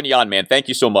nice having you on, man. Thank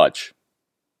you so much.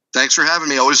 Thanks for having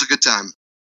me. Always a good time.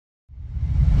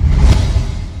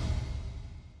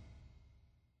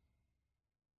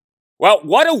 Well,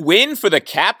 what a win for the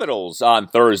Capitals on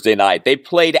Thursday night. They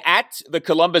played at the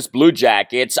Columbus Blue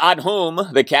Jackets, on whom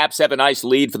the Caps have a nice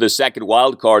lead for the second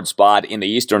wildcard spot in the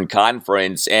Eastern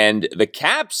Conference, and the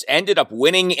Caps ended up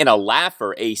winning in a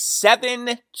laugher, a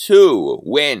 7-2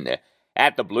 win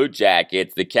at the Blue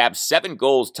Jackets. The Caps 7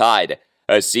 goals tied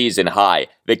a season high.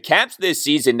 The Caps this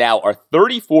season now are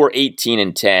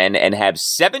 34-18-10 and have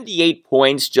 78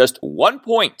 points, just 1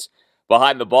 point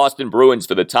behind the Boston Bruins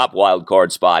for the top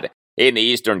wildcard spot in the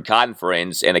Eastern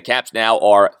Conference, and the Caps now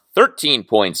are 13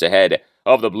 points ahead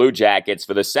of the Blue Jackets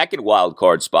for the second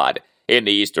wildcard spot in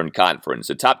the Eastern Conference.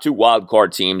 The top 2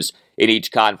 wildcard teams in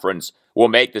each conference will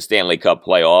make the Stanley Cup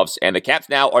playoffs, and the Caps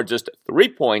now are just 3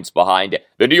 points behind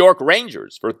the New York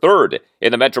Rangers for third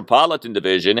in the Metropolitan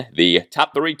Division. The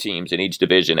top 3 teams in each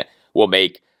division will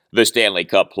make the Stanley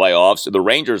Cup playoffs. The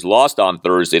Rangers lost on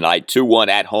Thursday night 2-1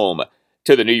 at home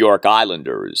to the New York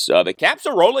Islanders. The Caps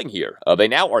are rolling here. They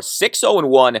now are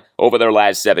 6-0-1 over their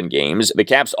last 7 games. The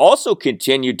Caps also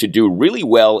continued to do really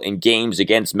well in games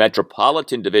against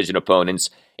Metropolitan Division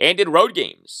opponents and in road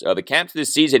games. The Caps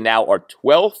this season now are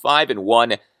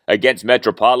 12-5-1 against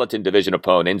Metropolitan Division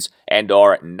opponents and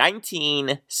are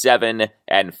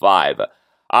 19-7-5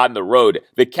 on the road.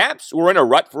 The Caps were in a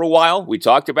rut for a while. We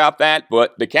talked about that,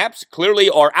 but the Caps clearly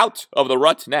are out of the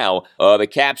rut now. The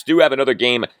Caps do have another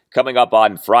game coming up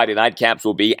on Friday night. Caps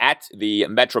will be at the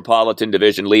Metropolitan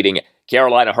Division leading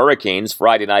Carolina Hurricanes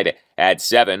Friday night at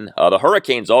 7. The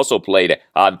Hurricanes also played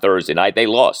on Thursday night. They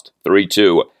lost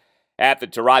 3-2 at the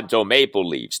Toronto Maple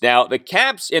Leafs. Now, the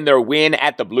Caps in their win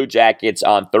at the Blue Jackets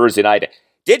on Thursday night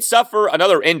did suffer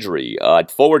another injury.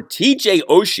 Forward TJ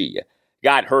Oshie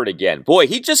got hurt again. Boy,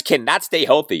 he just cannot stay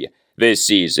healthy this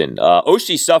season.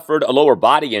 Oshie suffered a lower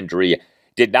body injury,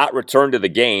 did not return to the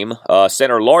game.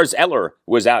 Center Lars Eller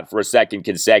was out for a second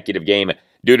consecutive game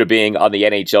due to being on the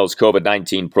NHL's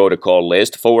COVID-19 protocol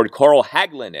list. Forward Carl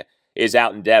Hagelin is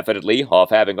out indefinitely,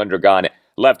 off having undergone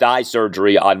left eye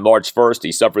surgery on March 1st.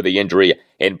 He suffered the injury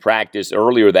in practice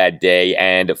earlier that day.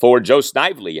 And forward Joe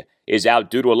Snively is out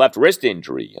due to a left wrist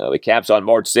injury. The Caps on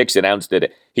March 6th announced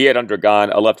that he had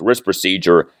undergone a left wrist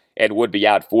procedure and would be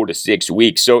out 4 to 6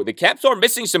 weeks. So the Caps are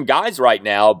missing some guys right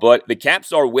now, but the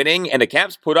Caps are winning, and the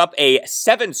Caps put up a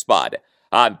 7 spot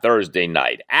on Thursday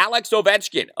night. Alex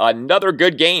Ovechkin, another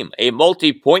good game, a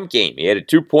multi-point game. He had a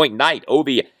 2-point night.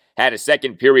 Ovi had a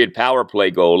second period power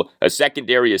play goal, a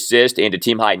secondary assist, and a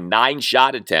team-high 9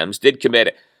 shot attempts. Did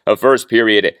commit a first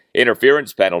period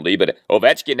interference penalty, but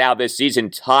Ovechkin now this season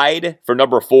tied for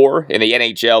number 4 in the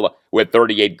NHL with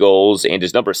 38 goals and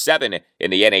is number 7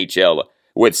 in the NHL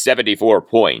with 74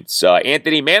 points.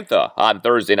 Anthony Mantha on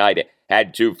Thursday night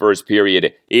had 2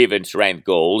 first-period even-strength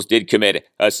goals, did commit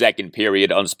a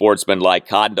second-period unsportsmanlike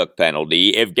conduct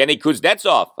penalty. Evgeny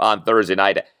Kuznetsov on Thursday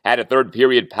night had a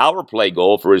third-period power play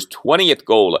goal for his 20th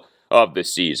goal of the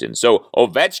season. So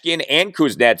Ovechkin and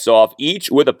Kuznetsov each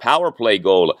with a power play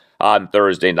goal on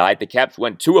Thursday night. The Caps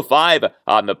went 2 of 5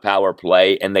 on the power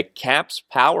play, and the Caps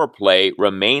power play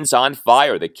remains on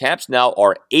fire. The Caps now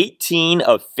are 18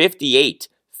 of 58,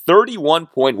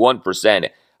 31.1%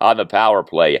 on the power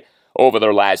play over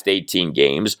their last 18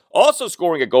 games. Also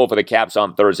scoring a goal for the Caps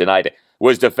on Thursday night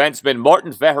was defenseman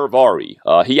Martin Fehervary.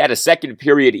 He had a second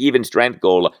period even strength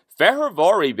goal.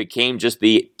 Fehervary became just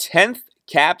the 10th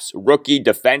Caps rookie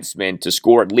defenseman to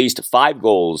score at least 5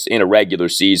 goals in a regular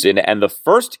season, and the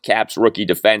first Caps rookie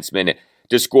defenseman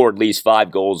to score at least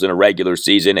 5 goals in a regular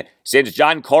season since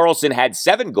John Carlson had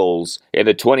 7 goals in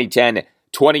the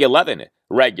 2010-2011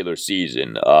 regular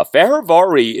season.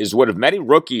 Fehervary is one of many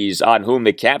rookies on whom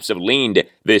the Caps have leaned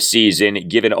this season,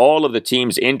 given all of the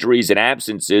team's injuries and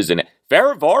absences, and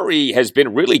Fehervary has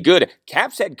been really good.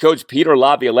 Caps head coach Peter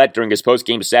Laviolette during his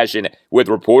post-game session with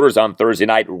reporters on Thursday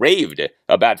night raved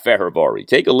about Fehervary.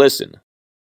 Take a listen.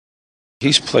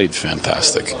 He's played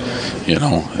fantastic,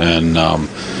 and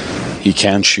he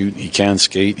can shoot, he can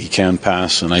skate, he can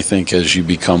pass, and I think as you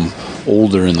become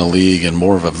older in the league and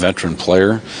more of a veteran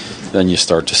player, then you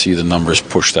start to see the numbers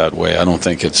push that way. I don't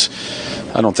think it's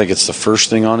the first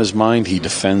thing on his mind. He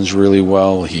defends really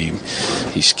well. He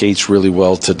skates really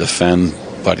well to defend,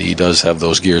 but he does have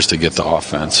those gears to get the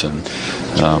offense. And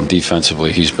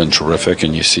defensively, he's been terrific,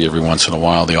 and you see every once in a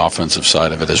while the offensive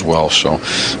side of it as well. So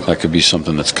that could be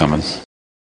something that's coming.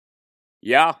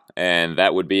 Yeah, and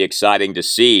that would be exciting to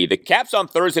see. The Caps on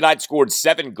Thursday night scored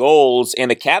 7 goals,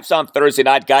 and the Caps on Thursday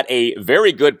night got a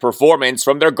very good performance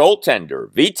from their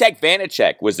goaltender. Vitek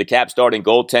Vanacek was the Caps starting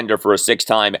goaltender for a 6th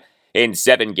time in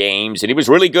 7 games, and he was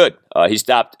really good. He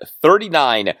stopped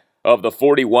 39 of the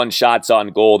 41 shots on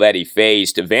goal that he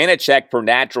faced. Vanacek, per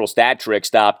natural stat trick,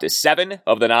 stopped 7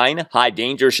 of the 9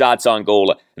 high-danger shots on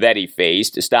goal that he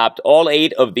faced, stopped all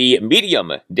 8 of the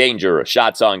medium-danger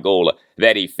shots on goal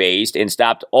that he faced, and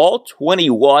stopped all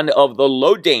 21 of the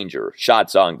low-danger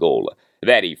shots on goal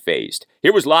that he faced.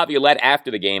 Here was Laviolette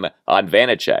after the game on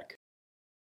Vanacek.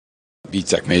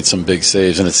 Vitek made some big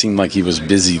saves, and it seemed like he was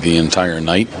busy the entire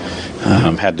night.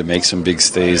 Had to make some big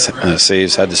saves,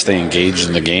 had to stay engaged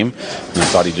in the game, and I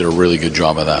thought he did a really good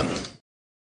job of that.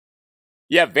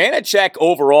 Yeah, Vanacek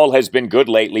overall has been good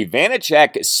lately.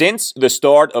 Vanacek, since the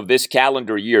start of this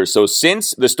calendar year, so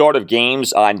since the start of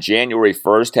games on January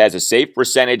 1st, has a save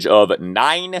percentage of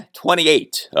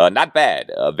 .928. Not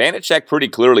bad. Vanacek pretty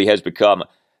clearly has become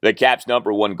the Caps'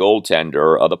 number 1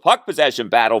 goaltender. The puck possession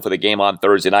battle for the game on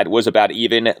Thursday night was about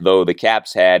even, though the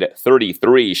Caps had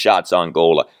 33 shots on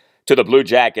goal to the Blue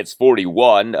Jackets'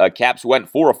 41. Caps went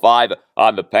 4 of 5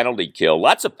 on the penalty kill.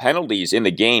 Lots of penalties in the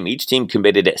game. Each team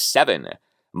committed 7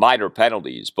 minor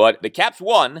penalties. But the Caps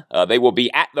won. They will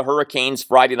be at the Hurricanes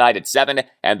Friday night at 7,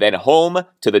 and then home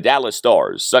to the Dallas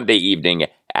Stars Sunday evening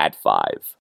at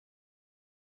 5.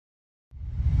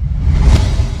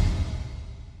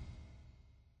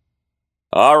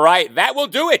 All right, that will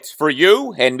do it for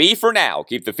you and me for now.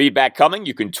 Keep the feedback coming.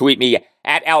 You can tweet me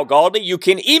at Al Galdi. You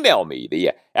can email me,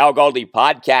 the Al Galdi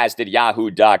podcast at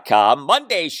yahoo.com.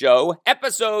 Monday show,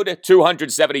 episode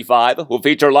 275, will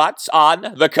feature lots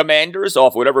on the Commanders,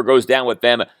 off whatever goes down with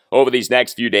them over these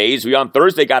next few days. We on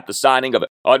Thursday got the signing of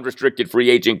unrestricted free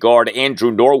agent guard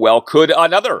Andrew Norwell. Could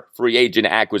another free agent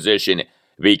acquisition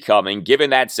be coming, given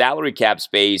that salary cap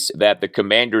space that the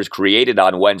Commanders created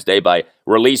on Wednesday by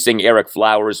releasing Eric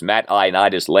Flowers, Matt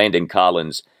Ioannidis, Landon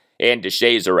Collins, and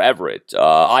DeShazer Everett.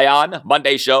 Ion,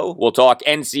 Monday show, we'll talk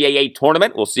NCAA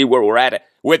tournament. We'll see where we're at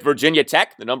with Virginia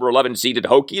Tech. The number 11 seeded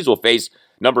Hokies will face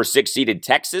number 6 seeded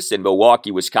Texas in Milwaukee,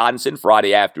 Wisconsin,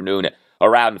 Friday afternoon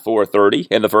around 4:30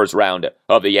 in the first round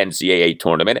of the NCAA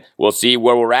tournament. We'll see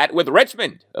where we're at with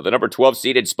Richmond. The number 12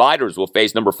 seeded Spiders will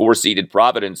face number 4 seeded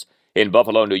Providence in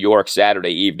Buffalo, New York,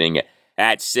 Saturday evening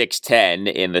at 6:10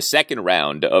 in the second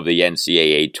round of the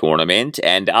NCAA tournament.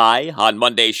 And I, on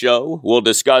Monday's show, will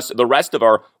discuss the rest of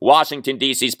our Washington,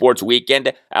 D.C. sports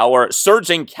weekend. Our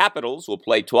surging Capitals will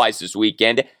play twice this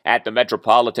weekend at the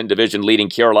Metropolitan Division leading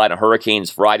Carolina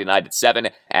Hurricanes Friday night at 7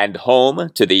 and home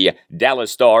to the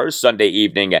Dallas Stars Sunday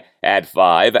evening at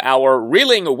 5. Our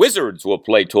reeling Wizards will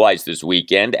play twice this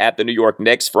weekend at the New York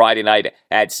Knicks Friday night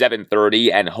at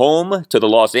 7:30 and home to the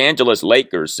Los Angeles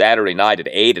Lakers Saturday night at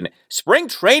 8. And spring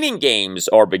training games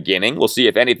are beginning. We'll see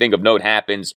if anything of note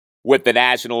happens with the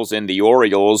Nationals and the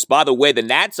Orioles. By the way, the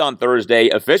Nats on Thursday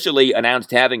officially announced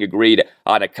having agreed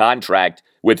on a contract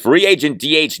with free agent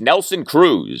DH Nelson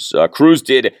Cruz. Cruz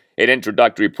did an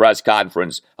introductory press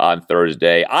conference on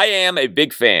Thursday. I am a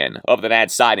big fan of the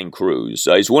Nats signing Cruz.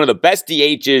 He's one of the best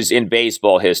DHs in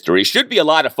baseball history. Should be a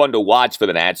lot of fun to watch for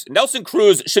the Nats. Nelson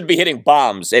Cruz should be hitting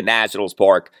bombs at Nationals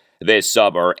Park this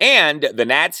summer, and the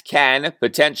Nats can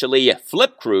potentially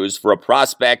flip Cruz for a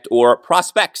prospect or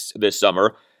prospects this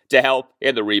summer to help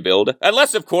in the rebuild.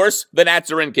 Unless, of course, the Nats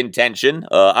are in contention.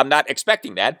 I'm not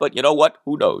expecting that, but you know what?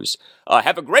 Who knows?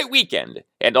 Have a great weekend,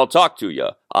 and I'll talk to you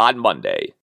on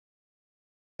Monday.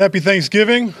 Happy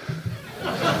Thanksgiving.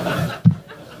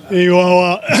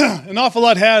 An awful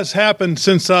lot has happened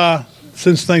since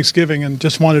Thanksgiving, and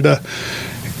just wanted to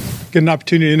get an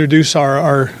opportunity to introduce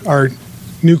our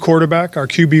new quarterback, our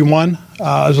QB1,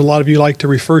 as a lot of you like to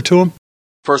refer to him.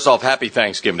 First off, happy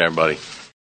Thanksgiving, everybody.